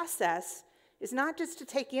that process is not just to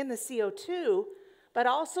take in the CO2, but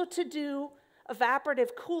also to do evaporative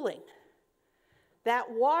cooling.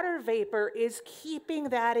 That water vapor is keeping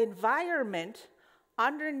that environment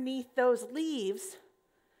underneath those leaves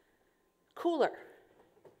cooler.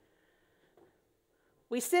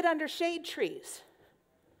 We sit under shade trees.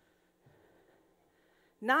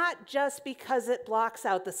 not just because it blocks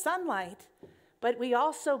out the sunlight, but we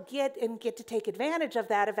also get to take advantage of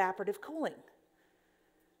that evaporative cooling.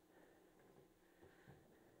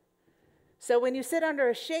 So when you sit under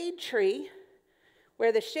a shade tree,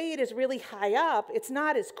 where the shade is really high up, it's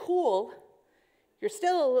not as cool. You're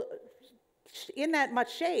still in that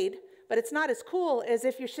much shade, but it's not as cool as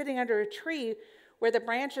if you're sitting under a tree where the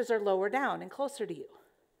branches are lower down and closer to you.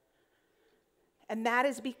 And that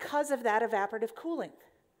is because of that evaporative cooling.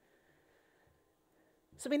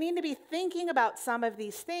 So we need to be thinking about some of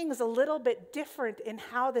these things a little bit different in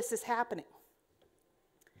how this is happening.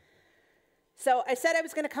 So I said I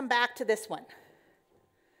was going to come back to this one.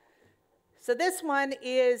 So this one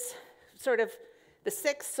is sort of the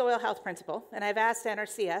sixth soil health principle, and I've asked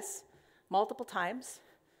NRCS multiple times,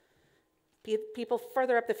 people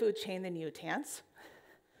further up the food chain than you, Tance,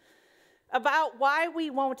 about why we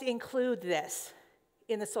won't include this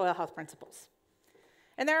in the soil health principles.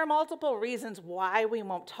 And there are multiple reasons why we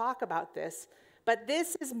won't talk about this, but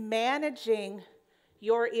this is managing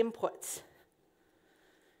your inputs: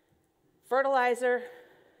 fertilizer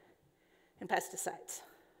and pesticides.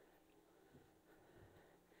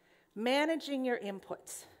 Managing your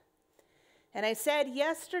inputs. And I said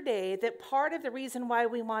yesterday that part of the reason why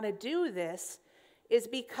we want to do this is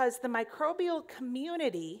because the microbial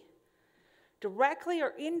community, directly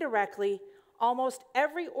or indirectly, almost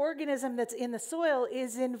every organism that's in the soil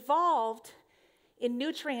is involved in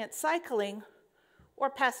nutrient cycling or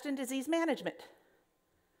pest and disease management.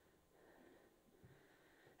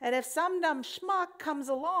 And if some dumb schmuck comes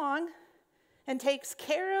along and takes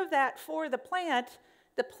care of that for the plant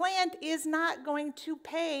is not going to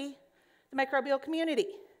pay the microbial community.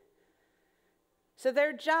 So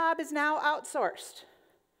their job is now outsourced.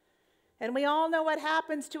 And we all know what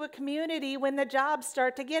happens to a community when the jobs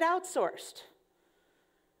start to get outsourced.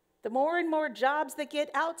 The more and more jobs that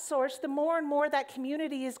get outsourced, the more and more that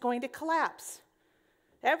community is going to collapse.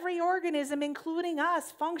 Every organism, including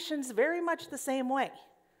us, functions very much the same way.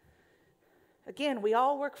 Again, we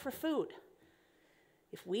all work for food.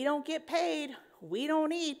 If we don't get paid, we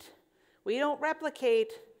don't eat, we don't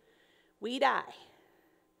replicate, we die.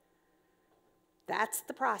 That's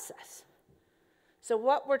the process. So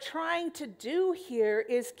what we're trying to do here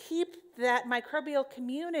is keep that microbial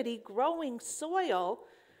community growing soil,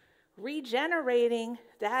 regenerating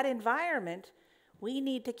that environment. We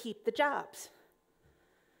need to keep the jobs.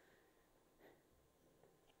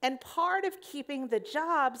 And part of keeping the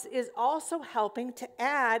jobs is also helping to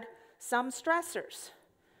add some stressors.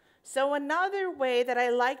 So another way that I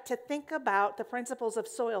like to think about the principles of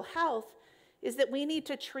soil health is that we need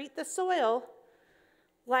to treat the soil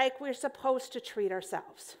like we're supposed to treat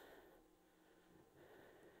ourselves.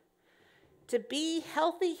 To be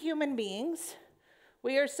healthy human beings,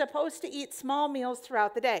 we are supposed to eat small meals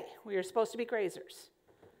throughout the day. We are supposed to be grazers.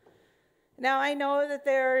 Now, I know that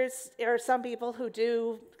there are some people who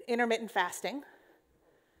do intermittent fasting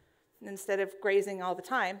instead of grazing all the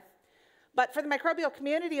time. But for the microbial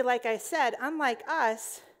community, like I said, unlike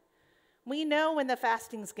us, we know when the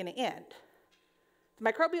fasting's going to end.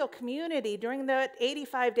 The microbial community during the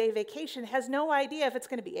 85-day vacation has no idea if it's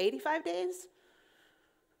going to be 85 days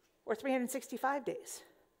or 365 days.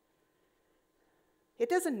 It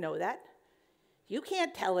doesn't know that. You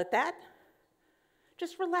can't tell it that.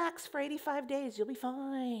 Just relax for 85 days. You'll be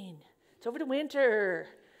fine. It's over the winter.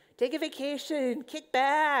 Take a vacation. Kick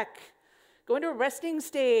back. Go into a resting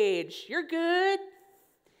stage. You're good.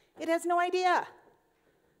 It has no idea.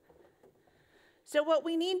 So what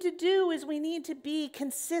we need to do is we need to be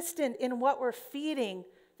consistent in what we're feeding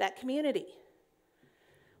that community.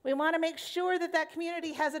 We want to make sure that that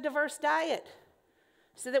community has a diverse diet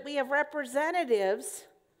so that we have representatives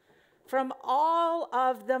from all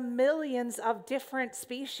of the millions of different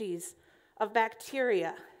species of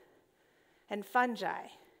bacteria and fungi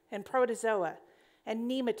and protozoa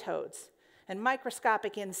and nematodes and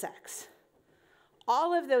microscopic insects.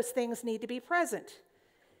 All of those things need to be present.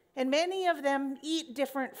 And many of them eat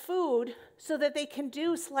different food so that they can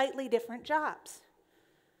do slightly different jobs.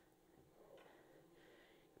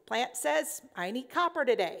 Plant says, I need copper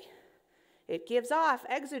today. It gives off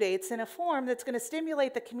exudates in a form that's going to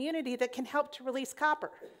stimulate the community that can help to release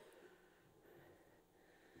copper.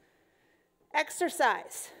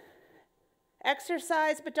 Exercise.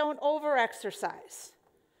 Exercise, but don't over-exercise.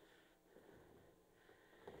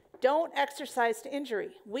 Don't exercise to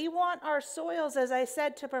injury. We want our soils, as I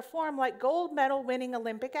said, to perform like gold medal winning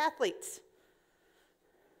Olympic athletes.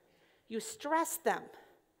 You stress them,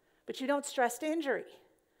 but you don't stress to injury.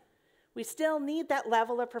 We still need that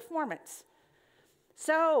level of performance.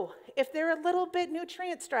 So if they're a little bit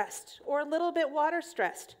nutrient stressed or a little bit water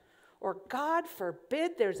stressed, or God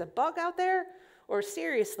forbid there's a bug out there, or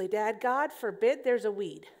seriously, Dad, God forbid there's a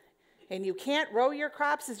weed, and you can't row your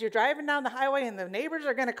crops as you're driving down the highway and the neighbors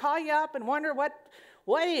are going to call you up and wonder what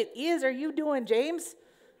it is are you doing, James?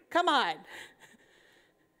 Come on.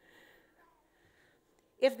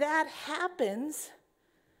 If that happens,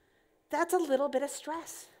 that's a little bit of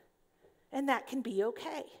stress, and that can be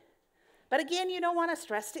okay. But again, you don't want to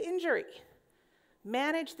stress to injury.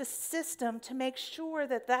 Manage the system to make sure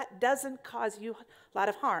that that doesn't cause you a lot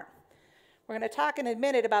of harm. We're going to talk in a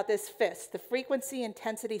minute about this FIST, the frequency,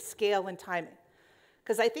 intensity, scale, and timing,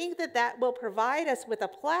 because I think that that will provide us with a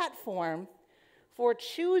platform for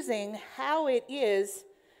choosing how it is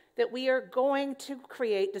that we are going to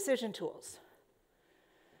create decision tools.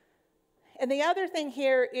 And the other thing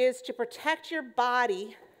here is to protect your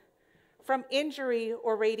body from injury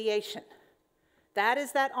or radiation. That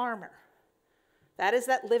is that armor. That is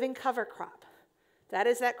that living cover crop. That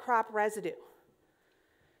is that crop residue.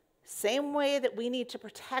 Same way that we need to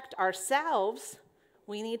protect ourselves,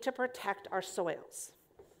 we need to protect our soils.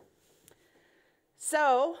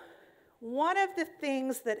 So, one of the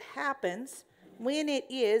things that happens when it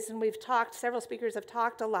is, and we've talked, several speakers have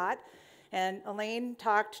talked a lot, and Elaine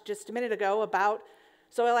talked just a minute ago about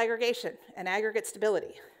soil aggregation and aggregate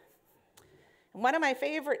stability. And one of my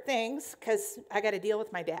favorite things, because I got to deal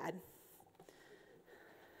with my dad.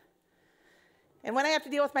 And when I have to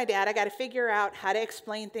deal with my dad, I got to figure out how to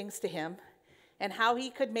explain things to him and how he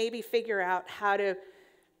could maybe figure out how to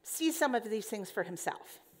see some of these things for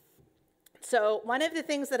himself. So one of the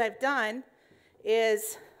things that I've done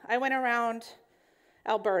is I went around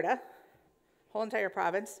Alberta, whole entire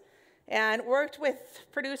province, and worked with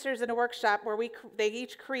producers in a workshop where they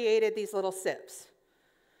each created these little sieves.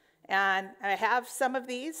 And I have some of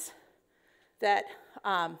these that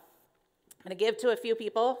I'm going to give to a few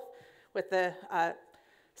people with the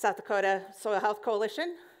South Dakota Soil Health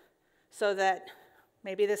Coalition so that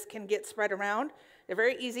maybe this can get spread around. They're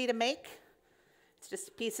very easy to make. It's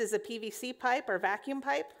just pieces of PVC pipe or vacuum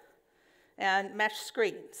pipe and mesh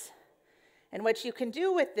screens. And what you can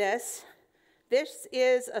do with this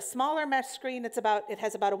is a smaller mesh screen. It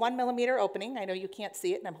has about a 1 millimeter opening. I know you can't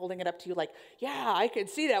see it, and I'm holding it up to you like, yeah, I can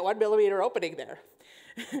see that 1 millimeter opening there.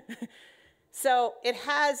 So it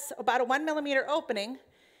has about a 1 millimeter opening,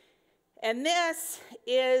 and this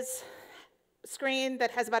is a screen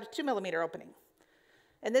that has about a 2 millimeter opening.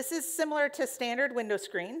 And this is similar to standard window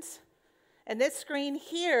screens. And this screen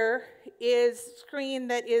here is a screen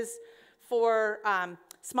that is for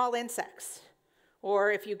small insects.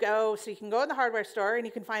 Or if you go, so you can go in the hardware store and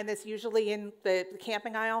you can find this usually in the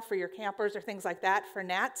camping aisle for your campers or things like that for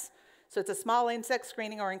gnats. So it's a small insect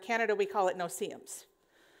screening, or in Canada we call it no-see-ums.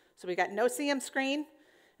 So we got no-see-um screen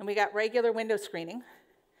and we got regular window screening.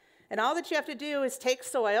 And all that you have to do is take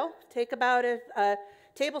soil, take about a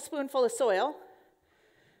tablespoonful of soil,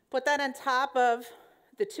 put that on top of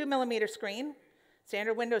the 2 millimeter screen,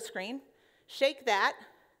 standard window screen, shake that,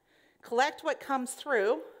 collect what comes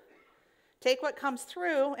through, take what comes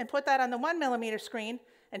through and put that on the 1 millimeter screen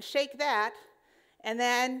and shake that, and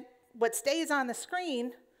then what stays on the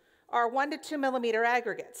screen are 1 to 2 millimeter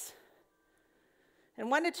aggregates. And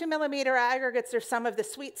 1 to 2 millimeter aggregates are some of the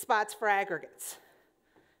sweet spots for aggregates,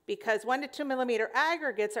 because 1 to 2 millimeter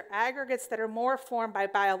aggregates are aggregates that are more formed by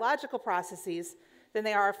biological processes than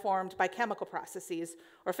they are formed by chemical processes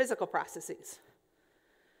or physical processes.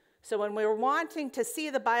 So when we're wanting to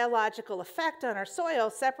see the biological effect on our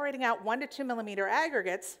soil, separating out 1 to 2 millimeter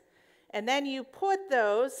aggregates, and then you put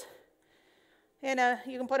those you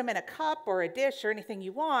can put them in a cup or a dish or anything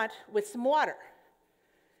you want with some water.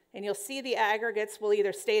 And you'll see the aggregates will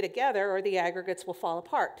either stay together or the aggregates will fall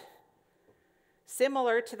apart.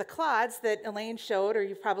 Similar to the clods that Elaine showed, or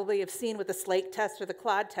you probably have seen with the slate test or the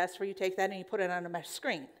clod test, where you take that and you put it on a mesh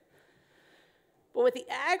screen. But with the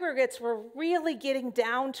aggregates, we're really getting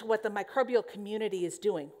down to what the microbial community is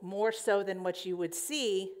doing, more so than what you would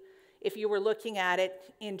see if you were looking at it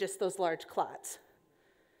in just those large clods.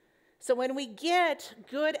 So when we get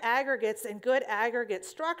good aggregates and good aggregate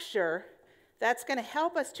structure, that's going to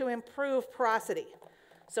help us to improve porosity.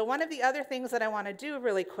 So one of the other things that I want to do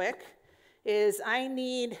really quick is I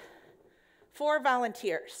need 4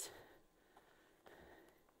 volunteers.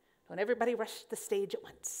 Don't everybody rush the stage at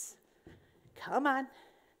once. Come on,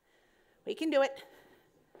 we can do it.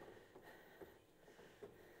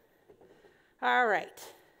 All right,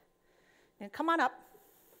 and come on up.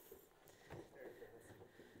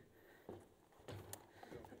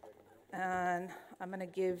 And I'm going to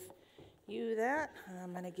give you that, and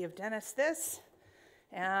I'm going to give Dennis this,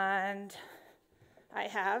 and I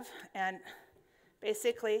have, and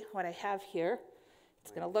basically what I have here,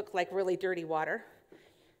 it's going to look like really dirty water,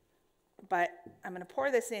 but I'm going to pour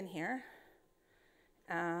this in here,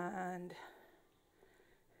 and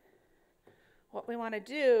what we want to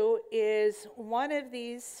do is one of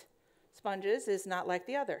these sponges is not like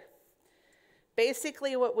the other.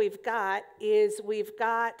 Basically what we've got is we've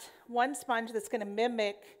got one sponge that's going to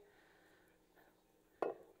mimic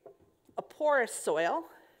a porous soil,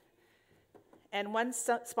 and one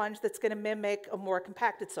sponge that's going to mimic a more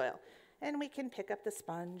compacted soil. And we can pick up the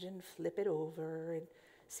sponge and flip it over and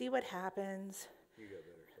see what happens. You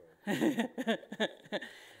got better soil.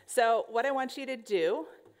 So what I want you to do,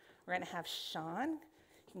 we're going to have Sean.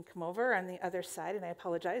 You can come over on the other side, and I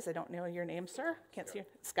apologize, I don't know your name, sir. Can't see you.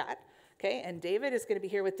 Scott. Okay, and David is going to be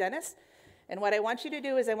here with Dennis. And what I want you to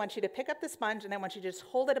do is I want you to pick up the sponge, and I want you to just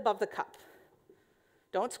hold it above the cup.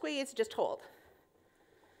 Don't squeeze, just hold.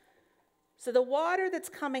 So the water that's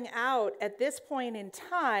coming out at this point in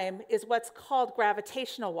time is what's called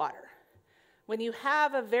gravitational water. When you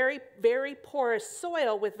have a very, very porous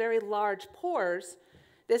soil with very large pores,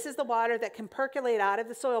 this is the water that can percolate out of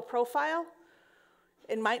the soil profile.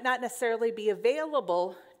 It might not necessarily be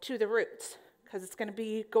available to the roots because it's going to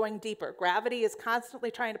be going deeper. Gravity is constantly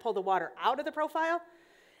trying to pull the water out of the profile,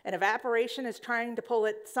 and evaporation is trying to pull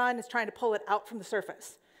it, sun is trying to pull it out from the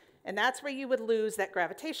surface. And that's where you would lose that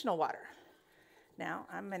gravitational water. Now,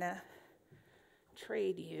 I'm going to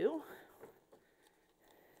trade you.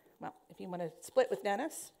 Well, if you want to split with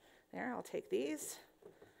Dennis, there, I'll take these.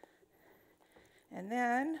 And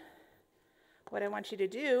then what I want you to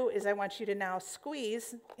do is I want you to now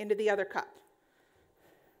squeeze into the other cup.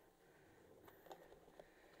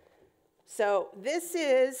 So this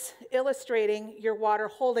is illustrating your water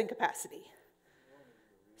holding capacity.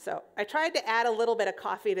 So I tried to add a little bit of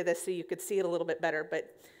coffee to this so you could see it a little bit better,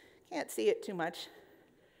 but can't see it too much.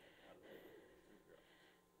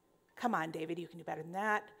 Come on, David, you can do better than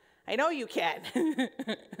that. I know you can.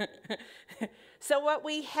 So what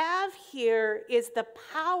we have here is the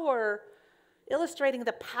power, illustrating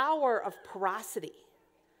the power of porosity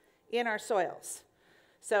in our soils.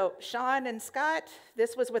 So Sean and Scott,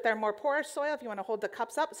 this was with our more porous soil. If you want to hold the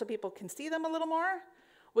cups up so people can see them a little more.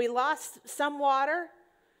 We lost some water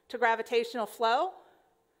to gravitational flow,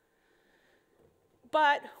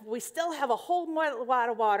 but we still have a whole lot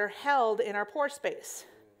of water held in our pore space.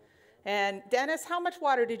 And Dennis, how much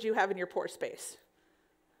water did you have in your pore space?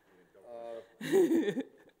 Pretty little.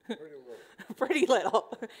 Pretty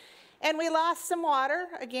little. And we lost some water,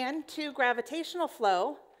 again, to gravitational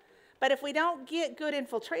flow. But if we don't get good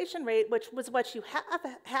infiltration rate, which was what you have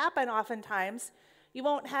happen oftentimes, you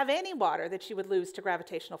won't have any water that you would lose to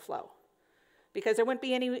gravitational flow. Because there wouldn't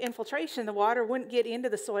be any infiltration. The water wouldn't get into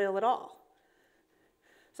the soil at all.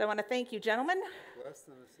 So I want to thank you, gentlemen. Less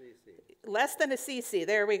than a cc. Less than a cc.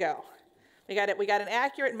 There we go. We got it. We got an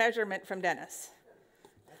accurate measurement from Dennis.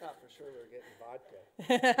 I thought for sure we were getting vodka.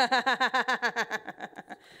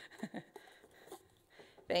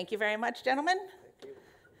 Thank you very much, gentlemen. Thank you.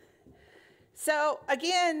 So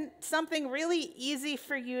again, something really easy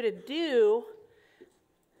for you to do.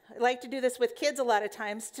 I like to do this with kids a lot of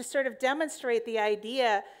times to sort of demonstrate the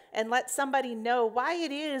idea and let somebody know why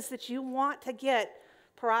it is that you want to get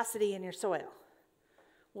porosity in your soil.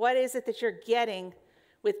 What is it that you're getting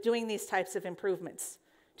with doing these types of improvements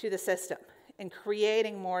to the system and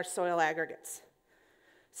creating more soil aggregates?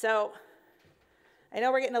 So I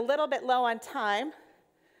know we're getting a little bit low on time,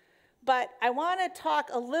 but I want to talk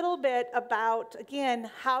a little bit about, again,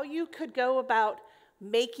 how you could go about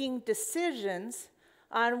making decisions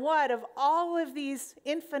on what of all of these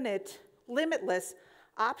infinite, limitless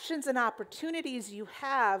options and opportunities you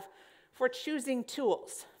have for choosing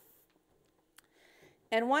tools.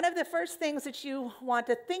 And one of the first things that you want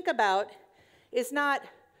to think about is not,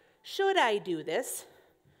 should I do this?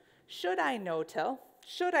 Should I no-till?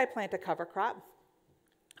 Should I plant a cover crop?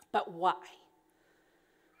 But why?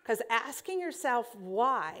 Because asking yourself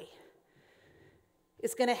why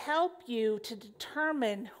is going to help you to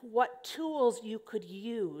determine what tools you could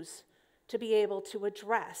use to be able to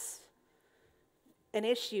address an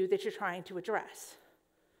issue that you're trying to address.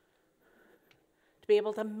 To be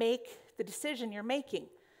able to make the decision you're making.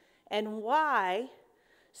 And why?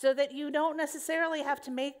 So that you don't necessarily have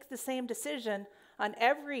to make the same decision on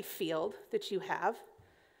every field that you have,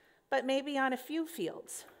 but maybe on a few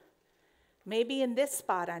fields. Maybe in this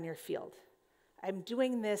spot on your field. I'm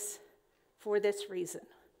doing this for this reason.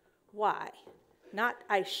 Why? Not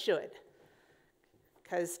I should.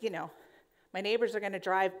 Because, my neighbors are going to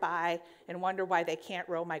drive by and wonder why they can't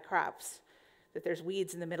row my crops, that there's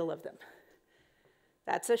weeds in the middle of them.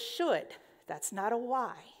 That's a should. That's not a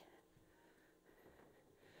why.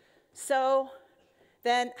 So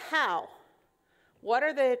then how? What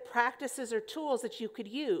are the practices or tools that you could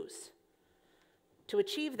use to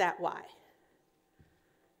achieve that why?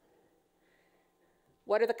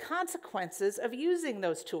 What are the consequences of using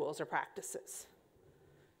those tools or practices?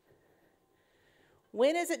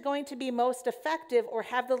 When is it going to be most effective or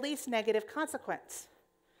have the least negative consequence?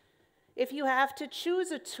 If you have to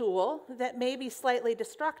choose a tool that may be slightly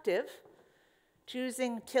destructive,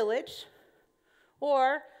 choosing tillage,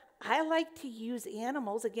 or I like to use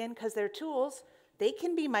animals, again, because they're tools, they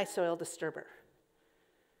can be my soil disturber.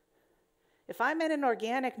 If I'm in an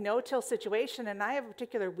organic no-till situation and I have a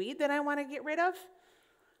particular weed that I want to get rid of,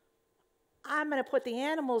 I'm going to put the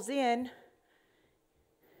animals in,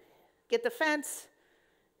 get the fence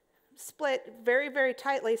split very, very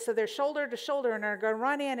tightly so they're shoulder to shoulder and are going to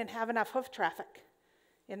run in and have enough hoof traffic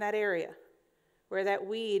in that area where that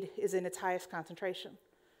weed is in its highest concentration.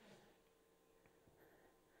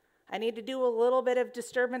 I need to do a little bit of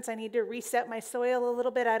disturbance. I need to reset my soil a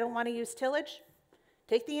little bit. I don't want to use tillage.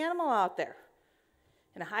 Take the animal out there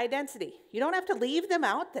in a high density. You don't have to leave them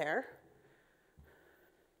out there.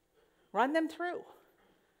 Run them through.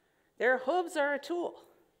 Their hooves are a tool.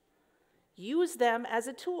 Use them as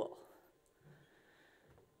a tool.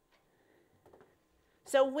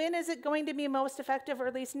 So when is it going to be most effective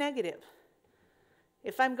or least negative?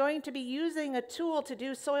 If I'm going to be using a tool to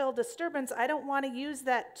do soil disturbance, I don't want to use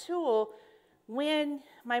that tool when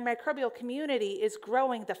my microbial community is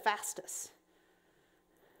growing the fastest,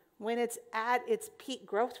 when it's at its peak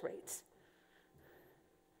growth rates,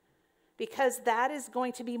 because that is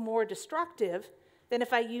going to be more destructive than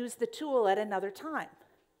if I use the tool at another time.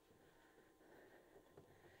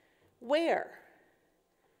 Where?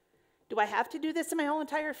 Do I have to do this in my whole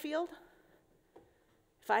entire field?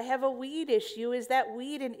 If I have a weed issue, is that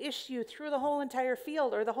weed an issue through the whole entire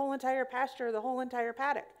field or the whole entire pasture or the whole entire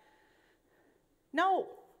paddock? No.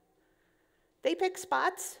 They pick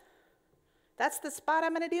spots. That's the spot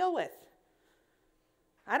I'm going to deal with.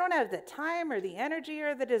 I don't have the time or the energy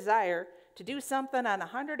or the desire to do something on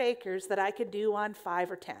 100 acres that I could do on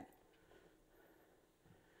 5 or 10.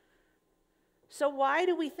 So why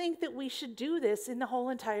do we think that we should do this in the whole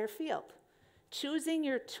entire field? Choosing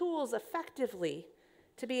your tools effectively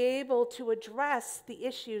to be able to address the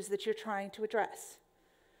issues that you're trying to address.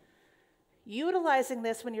 Utilizing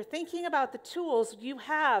this when you're thinking about the tools, you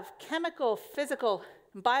have chemical, physical,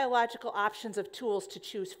 and biological options of tools to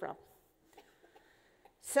choose from.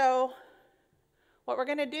 So what we're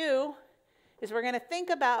going to do is we're going to think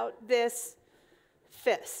about this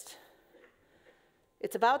fist.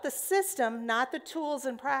 It's about the system, not the tools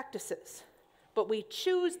and practices. But we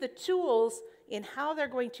choose the tools in how they're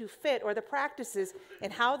going to fit, or the practices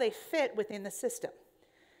and how they fit within the system.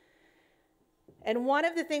 And one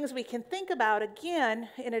of the things we can think about, again,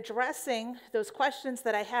 in addressing those questions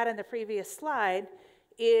that I had in the previous slide,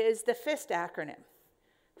 is the FIST acronym,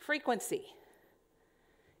 frequency.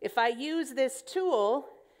 If I use this tool,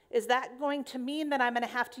 is that going to mean that I'm going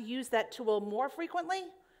to have to use that tool more frequently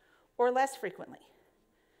or less frequently?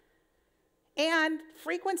 And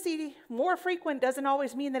frequency, more frequent, doesn't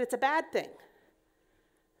always mean that it's a bad thing.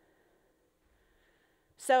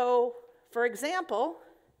 So, for example,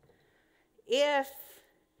 if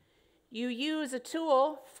you use a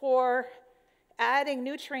tool for adding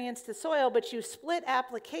nutrients to soil, but you split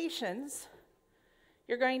applications,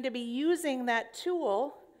 you're going to be using that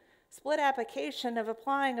tool, split application of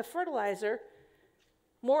applying a fertilizer,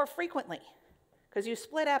 more frequently, because you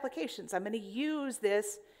split applications. I'm going to use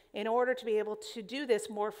this in order to be able to do this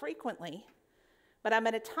more frequently, but I'm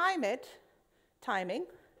going to timing,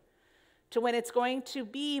 to when it's going to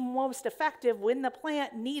be most effective when the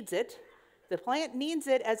plant needs it. The plant needs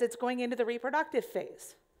it as it's going into the reproductive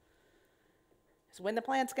phase. It's when the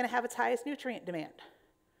plant's going to have its highest nutrient demand.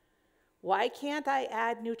 Why can't I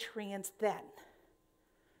add nutrients then?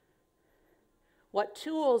 What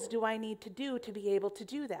tools do I need to do to be able to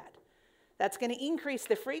do that? That's going to increase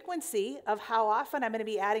the frequency of how often I'm going to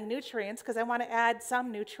be adding nutrients, because I want to add some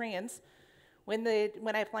nutrients when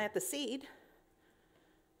I plant the seed.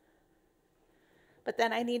 But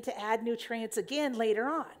then I need to add nutrients again later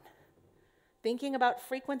on. Thinking about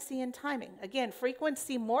frequency and timing. Again,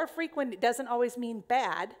 frequency, more frequent doesn't always mean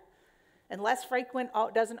bad, and less frequent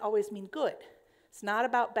doesn't always mean good. It's not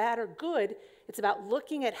about bad or good. It's about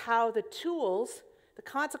looking at how the tools, the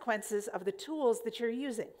consequences of the tools that you're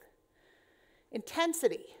using.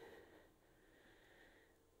 Intensity.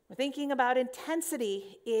 We're thinking about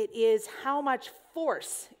intensity. It is how much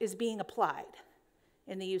force is being applied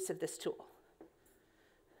in the use of this tool.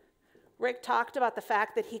 Rick talked about the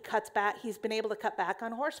fact that he's been able to cut back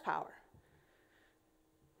on horsepower.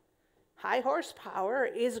 High horsepower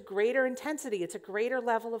is greater intensity. It's a greater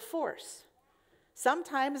level of force.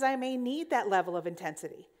 Sometimes I may need that level of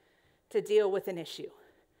intensity to deal with an issue.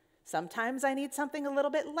 Sometimes I need something a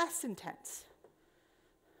little bit less intense.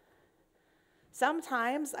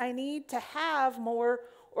 Sometimes I need to have more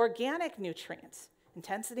organic nutrients.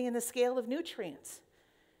 Intensity in the scale of nutrients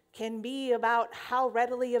can be about how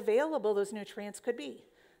readily available those nutrients could be.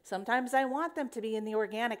 Sometimes I want them to be in the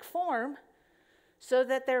organic form so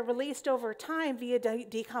that they're released over time via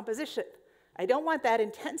decomposition. I don't want that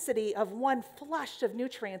intensity of one flush of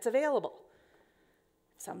nutrients available.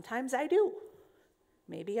 Sometimes I do.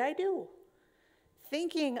 Maybe I do.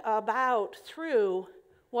 Thinking about through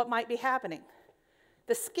what might be happening.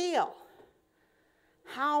 The scale.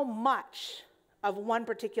 How much of one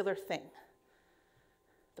particular thing?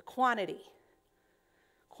 The quantity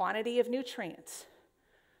of nutrients,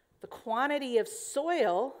 the quantity of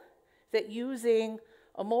soil that using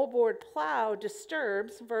a moldboard plow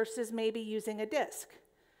disturbs versus maybe using a disc.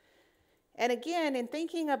 And again, in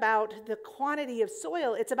thinking about the quantity of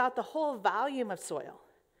soil, it's about the whole volume of soil.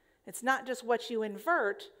 It's not just what you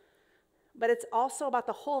invert, but it's also about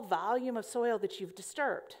the whole volume of soil that you've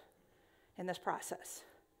disturbed in this process.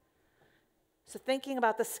 So thinking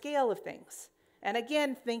about the scale of things. And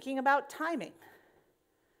again, thinking about timing.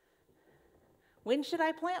 When should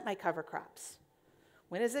I plant my cover crops?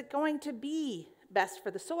 When is it going to be best for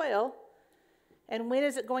the soil? And when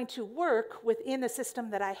is it going to work within the system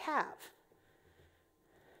that I have?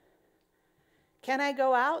 Can I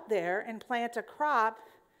go out there and plant a crop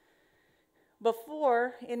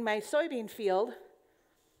before, in my soybean field,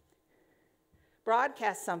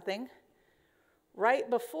 broadcast something right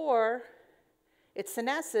before it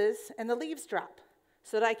senesces and the leaves drop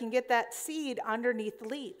so that I can get that seed underneath the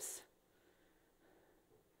leaves?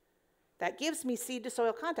 That gives me seed to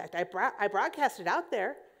soil contact. I broadcast it out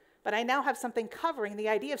there, but I now have something covering. The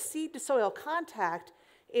idea of seed to soil contact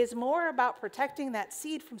is more about protecting that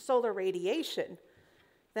seed from solar radiation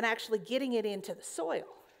than actually getting it into the soil.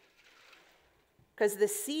 Because the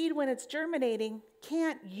seed, when it's germinating,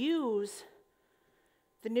 can't use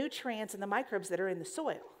the nutrients and the microbes that are in the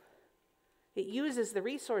soil. It uses the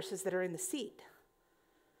resources that are in the seed.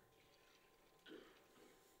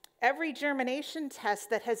 Every germination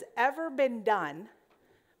test that has ever been done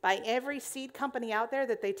by every seed company out there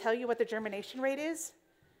that they tell you what the germination rate is,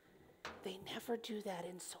 they never do that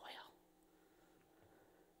in soil.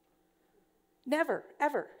 Never,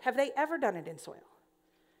 ever. Have they ever done it in soil?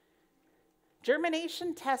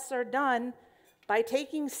 Germination tests are done by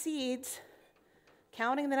taking seeds,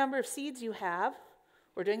 counting the number of seeds you have,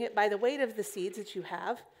 or doing it by the weight of the seeds that you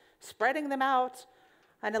have, spreading them out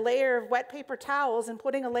on a layer of wet paper towels and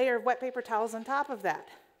putting a layer of wet paper towels on top of that,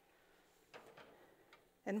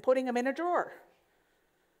 and putting them in a drawer.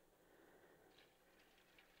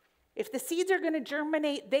 If the seeds are going to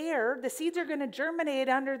germinate there, the seeds are going to germinate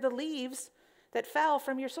under the leaves that fell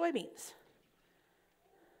from your soybeans.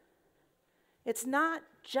 It's not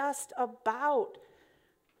just about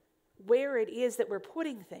where it is that we're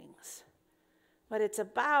putting things, but it's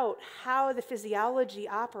about how the physiology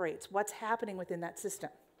operates, what's happening within that system.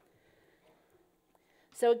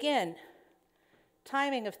 So again,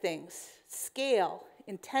 timing of things, scale,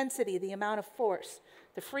 intensity, the amount of force,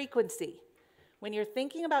 the frequency. When you're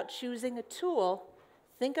thinking about choosing a tool,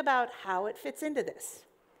 think about how it fits into this.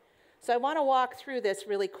 So I want to walk through this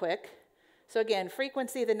really quick. So again,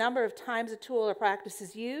 frequency, the number of times a tool or practice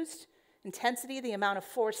is used. Intensity, the amount of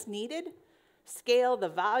force needed. Scale, the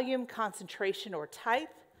volume, concentration, or type.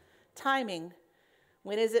 Timing,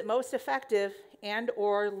 when is it most effective and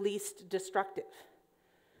or least destructive.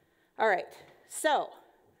 All right, so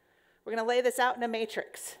we're going to lay this out in a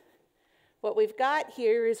matrix. What we've got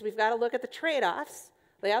here is we've got to look at the trade-offs,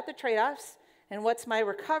 lay out the trade-offs, and what's my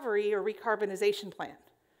recovery or recarbonization plan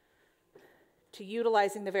to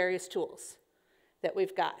utilizing the various tools that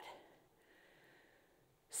we've got.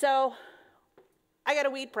 So I got a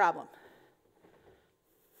weed problem.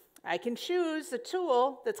 I can choose a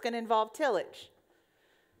tool that's going to involve tillage.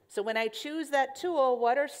 So when I choose that tool,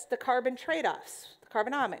 what are the carbon trade-offs, the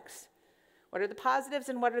carbonomics? What are the positives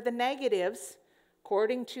and what are the negatives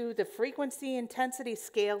according to the frequency, intensity,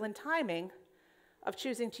 scale, and timing of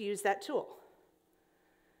choosing to use that tool?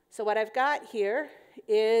 So what I've got here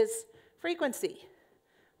is frequency.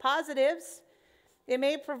 Positives, it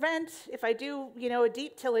may prevent, if I do, a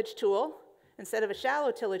deep tillage tool instead of a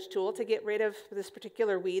shallow tillage tool to get rid of this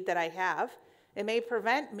particular weed that I have, it may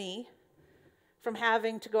prevent me from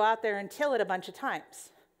having to go out there and till it a bunch of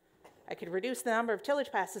times. I could reduce the number of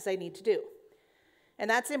tillage passes I need to do. And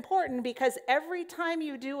that's important because every time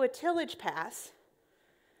you do a tillage pass,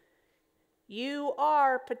 you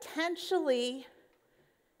are potentially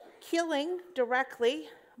killing directly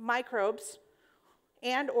microbes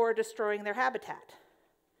and or destroying their habitat.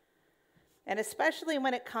 And especially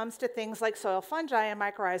when it comes to things like soil fungi and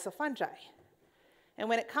mycorrhizal fungi. And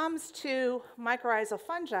when it comes to mycorrhizal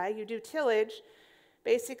fungi, you do tillage,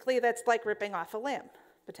 basically that's like ripping off a limb,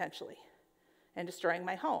 potentially, and destroying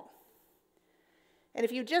my home. And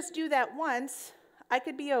if you just do that once, I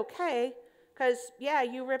could be okay, because yeah,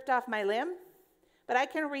 you ripped off my limb, but I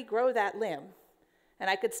can regrow that limb, and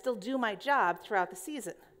I could still do my job throughout the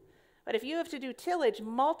season. But if you have to do tillage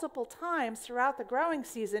multiple times throughout the growing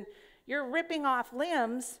season, you're ripping off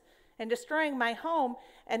limbs and destroying my home,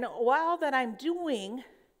 and all that I'm doing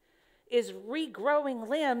is regrowing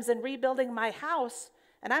limbs and rebuilding my house,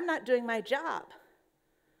 and I'm not doing my job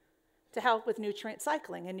to help with nutrient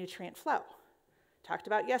cycling and nutrient flow. Talked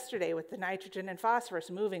about yesterday with the nitrogen and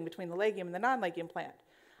phosphorus moving between the legume and the non-legume plant.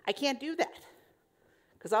 I can't do that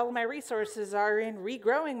because all of my resources are in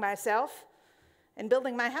regrowing myself and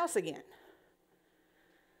building my house again.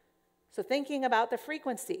 So thinking about the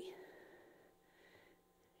frequency.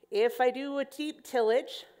 If I do a deep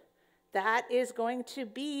tillage, that is going to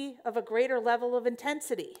be of a greater level of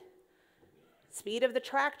intensity. Speed of the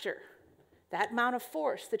tractor, that amount of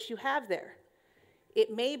force that you have there.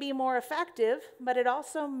 It may be more effective, but it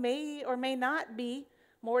also may or may not be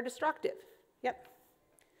more destructive. Yep.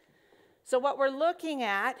 So what we're looking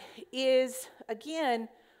at is, again,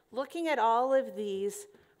 looking at all of these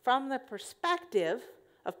from the perspective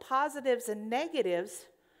of positives and negatives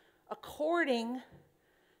according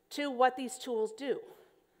to what these tools do.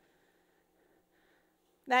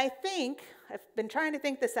 Now I've been trying to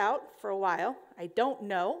think this out for a while. I don't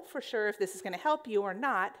know for sure if this is going to help you or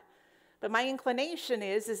not, but my inclination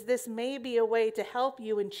is this may be a way to help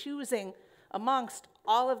you in choosing amongst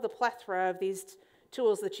all of the plethora of these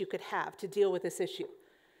tools that you could have to deal with this issue.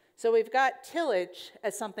 So we've got tillage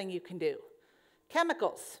as something you can do.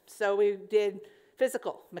 Chemicals, so we did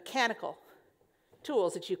physical, mechanical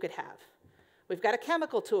tools that you could have. We've got a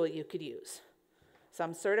chemical tool you could use,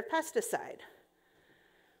 some sort of pesticide.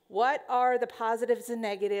 What are the positives and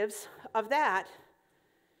negatives of that?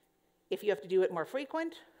 If you have to do it more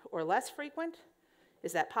frequent or less frequent,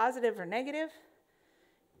 is that positive or negative?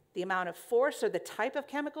 The amount of force or the type of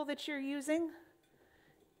chemical that you're using,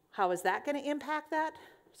 how is that going to impact that?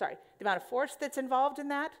 The amount of force that's involved in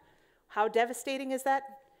that, how devastating is that?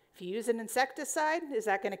 If you use an insecticide, is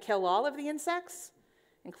that going to kill all of the insects,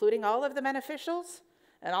 including all of the beneficials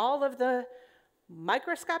and all of the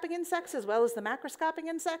microscopic insects as well as the macroscopic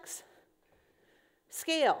insects?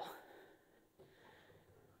 Scale.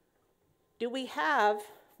 Do we have,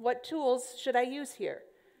 what tools should I use here?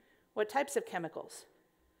 What types of chemicals?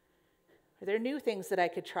 Are there new things that I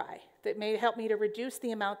could try that may help me to reduce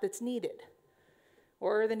the amount that's needed?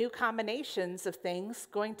 Or are the new combinations of things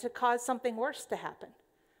going to cause something worse to happen?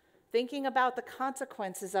 Thinking about the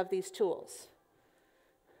consequences of these tools.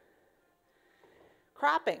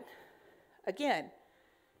 Cropping. Again,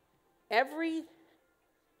 every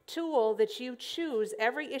tool that you choose,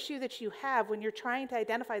 every issue that you have when you're trying to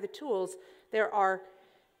identify the tools, there are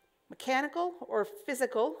mechanical or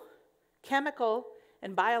physical, chemical,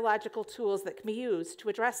 and biological tools that can be used to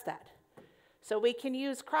address that. So we can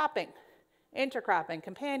use cropping, intercropping,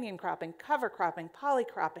 companion cropping, cover cropping,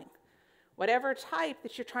 polycropping. Whatever type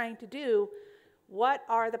that you're trying to do, what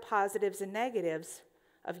are the positives and negatives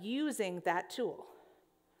of using that tool?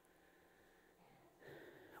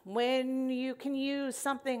 When you can use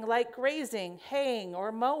something like grazing, haying,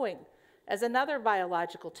 or mowing as another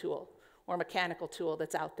biological tool or mechanical tool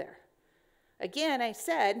that's out there. Again, I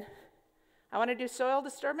said, I want to do soil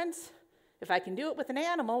disturbance. If I can do it with an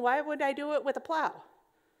animal, why would I do it with a plow?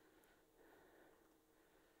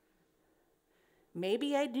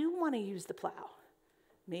 Maybe I do want to use the plow.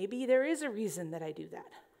 Maybe there is a reason that I do that.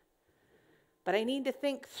 But I need to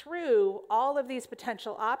think through all of these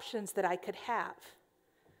potential options that I could have.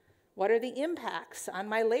 What are the impacts on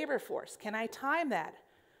my labor force? Can I time that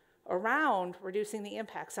around reducing the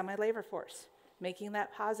impacts on my labor force, making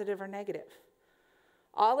that positive or negative?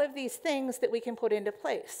 All of these things that we can put into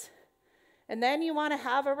place. And then you want to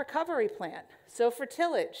have a recovery plan. So for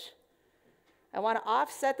tillage, I want to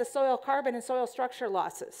offset the soil carbon and soil structure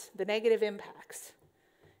losses, the negative impacts.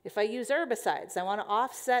 If I use herbicides, I want to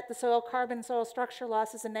offset the soil carbon, soil structure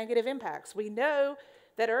losses, and negative impacts. We know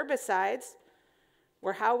that herbicides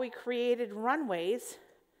were how we created runways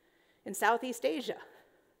in Southeast Asia.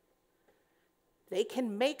 They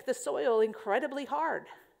can make the soil incredibly hard.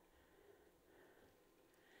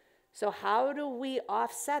 So how do we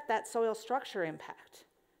offset that soil structure impact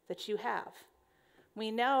that you have?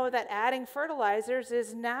 We know that adding fertilizers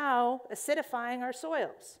is now acidifying our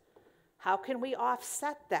soils. How can we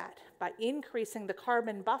offset that? By increasing the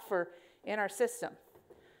carbon buffer in our system.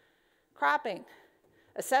 Cropping,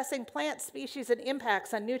 assessing plant species and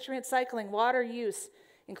impacts on nutrient cycling, water use,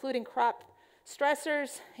 including crop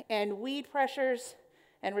stressors and weed pressures,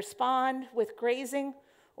 and respond with grazing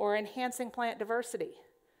or enhancing plant diversity.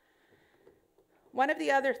 One of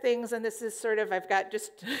the other things, and this is sort of, I've got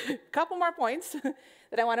just a couple more points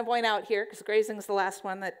that I want to point out here, because grazing is the last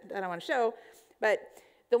one that I want to show, but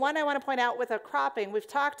the one I want to point out with our cropping, we've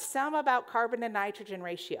talked some about carbon to nitrogen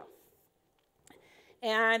ratio.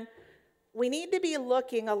 And we need to be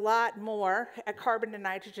looking a lot more at carbon to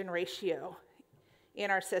nitrogen ratio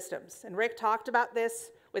in our systems. And Rick talked about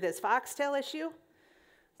this with his foxtail issue,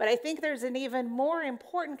 but I think there's an even more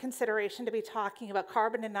important consideration to be talking about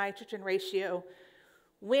carbon to nitrogen ratio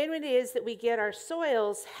when it is that we get our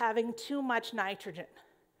soils having too much nitrogen.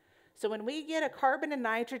 So when we get a carbon to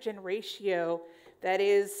nitrogen ratio that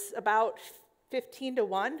is about 15 to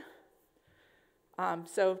 1,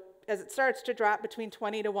 so as it starts to drop between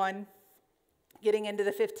 20 to 1, getting into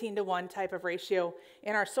the 15 to 1 type of ratio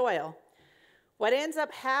in our soil, what ends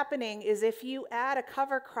up happening is if you add a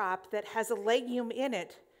cover crop that has a legume in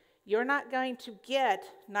it, you're not going to get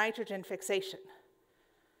nitrogen fixation.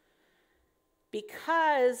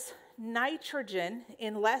 Because nitrogen,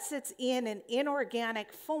 unless it's in an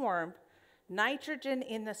inorganic form, nitrogen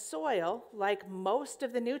in the soil, like most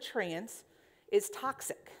of the nutrients, is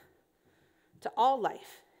toxic to all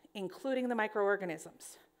life, including the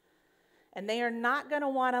microorganisms. And they are not going to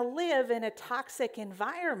want to live in a toxic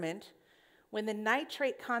environment when the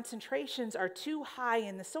nitrate concentrations are too high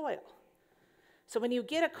in the soil. So when you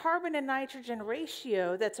get a carbon to nitrogen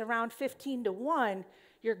ratio that's around 15 to 1,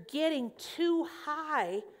 you're getting too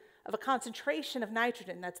high of a concentration of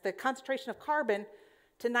nitrogen. That's the concentration of carbon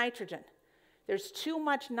to nitrogen. There's too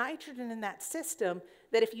much nitrogen in that system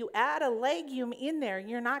that if you add a legume in there,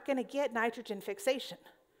 you're not going to get nitrogen fixation.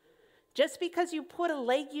 Just because you put a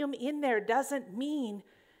legume in there doesn't mean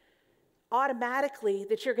automatically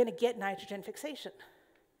that you're going to get nitrogen fixation.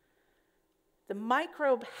 The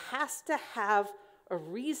microbe has to have a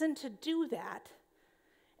reason to do that,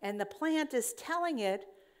 and the plant is telling it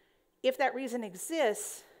if that reason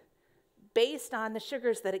exists based on the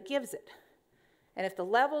sugars that it gives it. And if the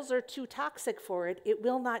levels are too toxic for it, it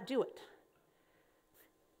will not do it.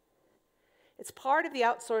 It's part of the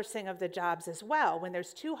outsourcing of the jobs as well. When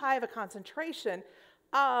there's too high of a concentration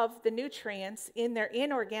of the nutrients in their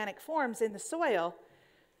inorganic forms in the soil,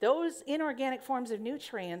 those inorganic forms of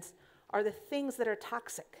nutrients are the things that are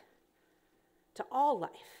toxic to all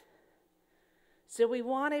life. So we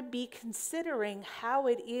want to be considering how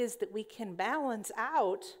it is that we can balance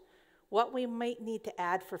out what we might need to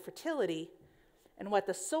add for fertility and what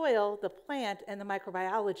the soil, the plant, and the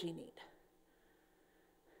microbiology need.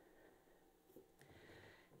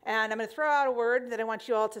 And I'm going to throw out a word that I want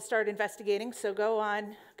you all to start investigating. So go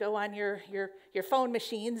on your phone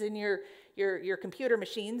machines and your computer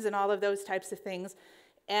machines and all of those types of things,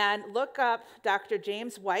 and look up Dr.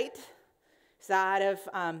 James White. He's out of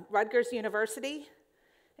Rutgers University,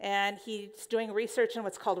 and he's doing research on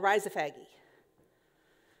what's called rhizophagy.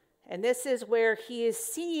 And this is where he is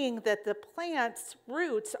seeing that the plant's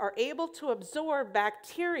roots are able to absorb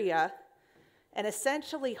bacteria and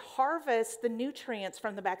essentially harvest the nutrients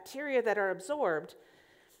from the bacteria that are absorbed.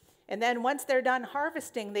 And then once they're done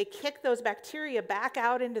harvesting, they kick those bacteria back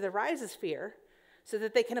out into the rhizosphere so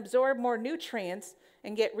that they can absorb more nutrients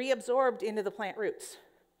and get reabsorbed into the plant roots.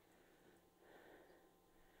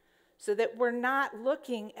 So that we're not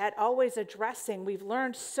looking at always addressing, we've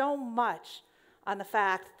learned so much on the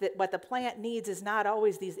fact that what the plant needs is not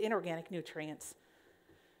always these inorganic nutrients,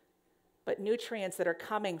 but nutrients that are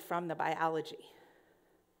coming from the biology.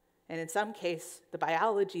 And in some case, the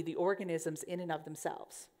biology, the organisms in and of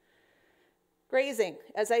themselves. Grazing,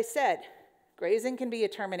 as I said, grazing can be a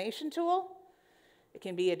termination tool. It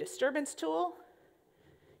can be a disturbance tool.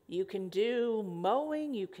 You can do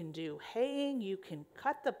mowing, you can do haying, you can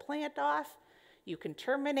cut the plant off, you can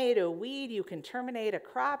terminate a weed, you can terminate a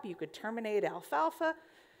crop, you could terminate alfalfa.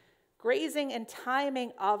 Grazing and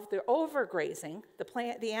timing of the overgrazing,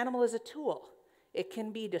 the animal is a tool. It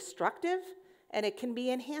can be destructive and it can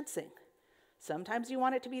be enhancing. Sometimes you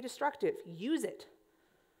want it to be destructive. Use it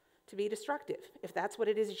to be destructive if that's what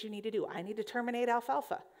it is that you need to do. I need to terminate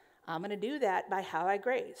alfalfa. I'm going to do that by how I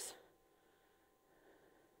graze.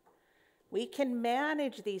 We can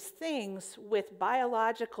manage these things with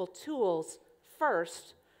biological tools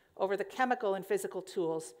first over the chemical and physical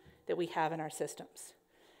tools that we have in our systems.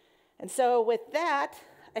 And so with that,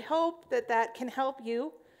 I hope that that can help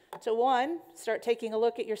you to, one, start taking a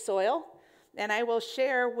look at your soil. And I will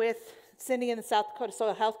share with Cindy and the South Dakota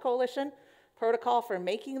Soil Health Coalition protocol for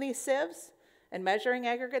making these sieves and measuring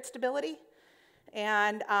aggregate stability.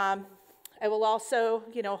 And I will also,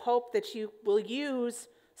 hope that you will use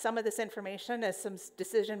some of this information as some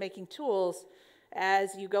decision-making tools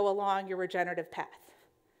as you go along your regenerative path.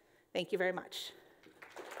 Thank you very much.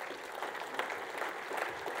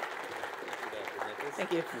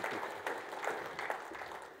 Thank you.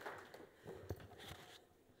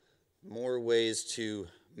 More ways to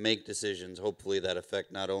make decisions, hopefully, that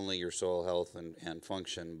affect not only your soil health and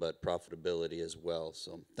function, but profitability as well.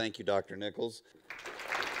 So thank you, Dr. Nichols.